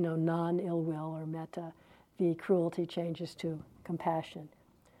 non-ill will or metta. The cruelty changes to compassion.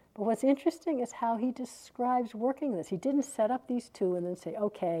 But what's interesting is how he describes working this. He didn't set up these 2 and then say,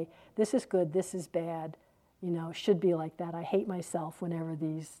 okay, this is good, this is bad, should be like that. I hate myself whenever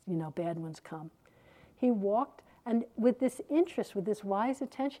these, bad ones come. He walked, and with this interest, with this wise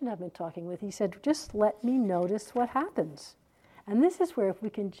attention I've been talking with, he said, just let me notice what happens. And this is where if we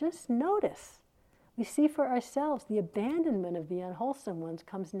can just notice We see for ourselves the abandonment of the unwholesome ones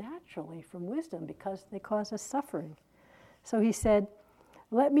comes naturally from wisdom because they cause us suffering. So he said,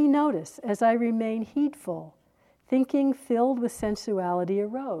 let me notice as I remain heedful, thinking filled with sensuality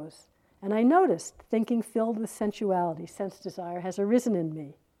arose. And I noticed thinking filled with sensuality, sense desire, has arisen in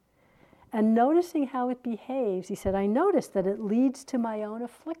me. And noticing how it behaves, he said, I noticed that it leads to my own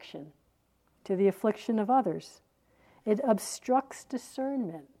affliction, to the affliction of others. It obstructs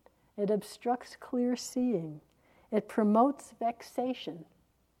discernment. It obstructs clear seeing. It promotes vexation.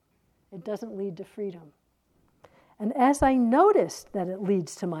 It doesn't lead to freedom. And as I noticed that it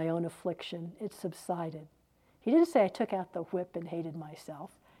leads to my own affliction, it subsided. He didn't say I took out the whip and hated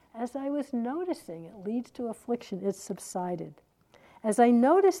myself. As I was noticing it leads to affliction, it subsided. As I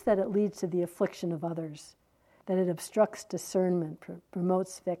noticed that it leads to the affliction of others, that it obstructs discernment,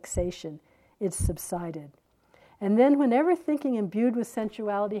 promotes vexation, it subsided. And then whenever thinking imbued with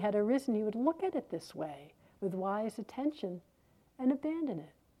sensuality had arisen, he would look at it this way, with wise attention, and abandon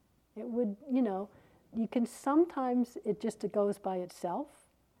it. It would, you can sometimes, it just goes by itself.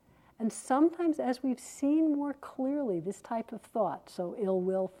 And sometimes, as we've seen more clearly, this type of thought, so ill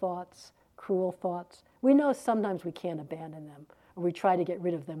will thoughts, cruel thoughts, we know sometimes we can't abandon them, or we try to get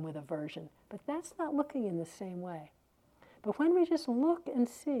rid of them with aversion. But that's not looking in the same way. But when we just look and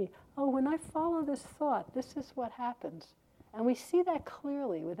see, oh, when I follow this thought, this is what happens. And we see that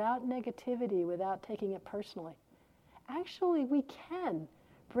clearly, without negativity, without taking it personally. Actually, we can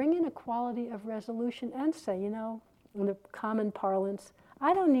bring in a quality of resolution and say, in the common parlance,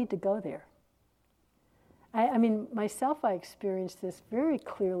 I don't need to go there. I mean, myself, I experienced this very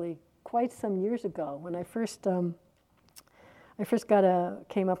clearly quite some years ago when I first came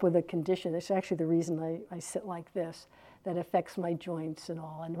up with a condition. It's actually the reason I sit like this, that affects my joints and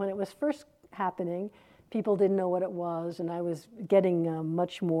all. And when it was first happening, people didn't know what it was, and I was getting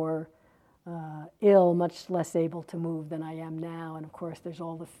much more ill, much less able to move than I am now. And of course, there's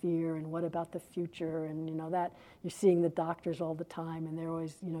all the fear, and what about the future? And that you're seeing the doctors all the time, and they're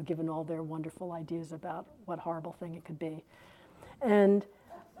always, giving all their wonderful ideas about what horrible thing it could be. And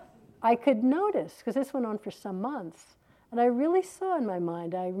I could notice, because this went on for some months, and I really saw in my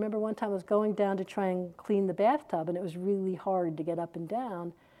mind, I remember one time I was going down to try and clean the bathtub, and it was really hard to get up and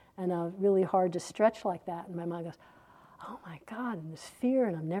down, and really hard to stretch like that. And my mind goes, oh my God, and this fear,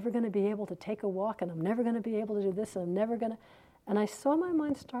 and I'm never going to be able to take a walk, and I'm never going to be able to do this, and I'm never going to. And I saw my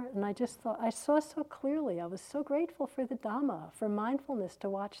mind start, and I just thought, I saw so clearly. I was so grateful for the Dhamma, for mindfulness to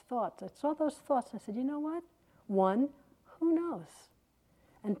watch thoughts. I saw those thoughts, and I said, you know what? 1, who knows?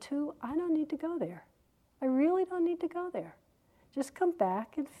 And 2, I don't need to go there. I really don't need to go there. Just come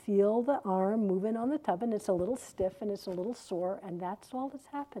back and feel the arm moving on the tub, and it's a little stiff, and it's a little sore, and that's all that's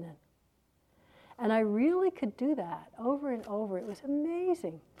happening. And I really could do that over and over. It was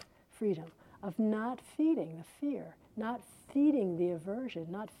amazing freedom of not feeding the fear, not feeding the aversion,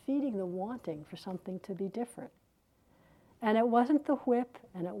 not feeding the wanting for something to be different. And it wasn't the whip,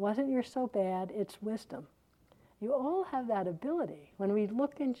 and it wasn't you're so bad, it's wisdom. You all have that ability when we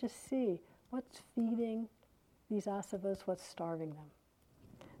look and just see what's feeding these asavas, what's starving them.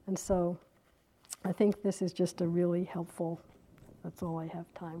 And so I think this is just a really helpful, that's all I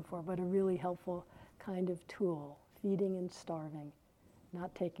have time for, but a really helpful kind of tool, feeding and starving,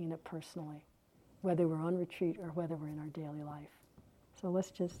 not taking it personally, whether we're on retreat or whether we're in our daily life. So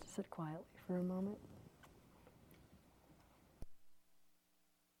let's just sit quietly for a moment.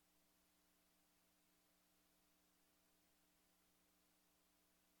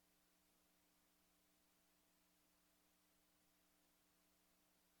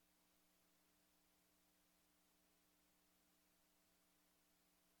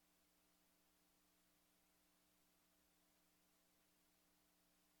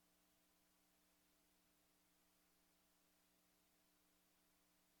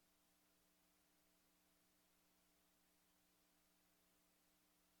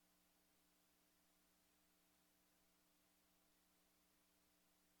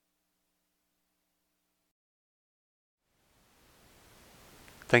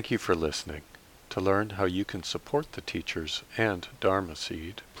 Thank you for listening. To learn how you can support the teachers and Dharma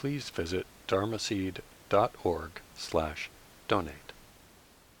Seed, please visit dharmaseed.org/donate.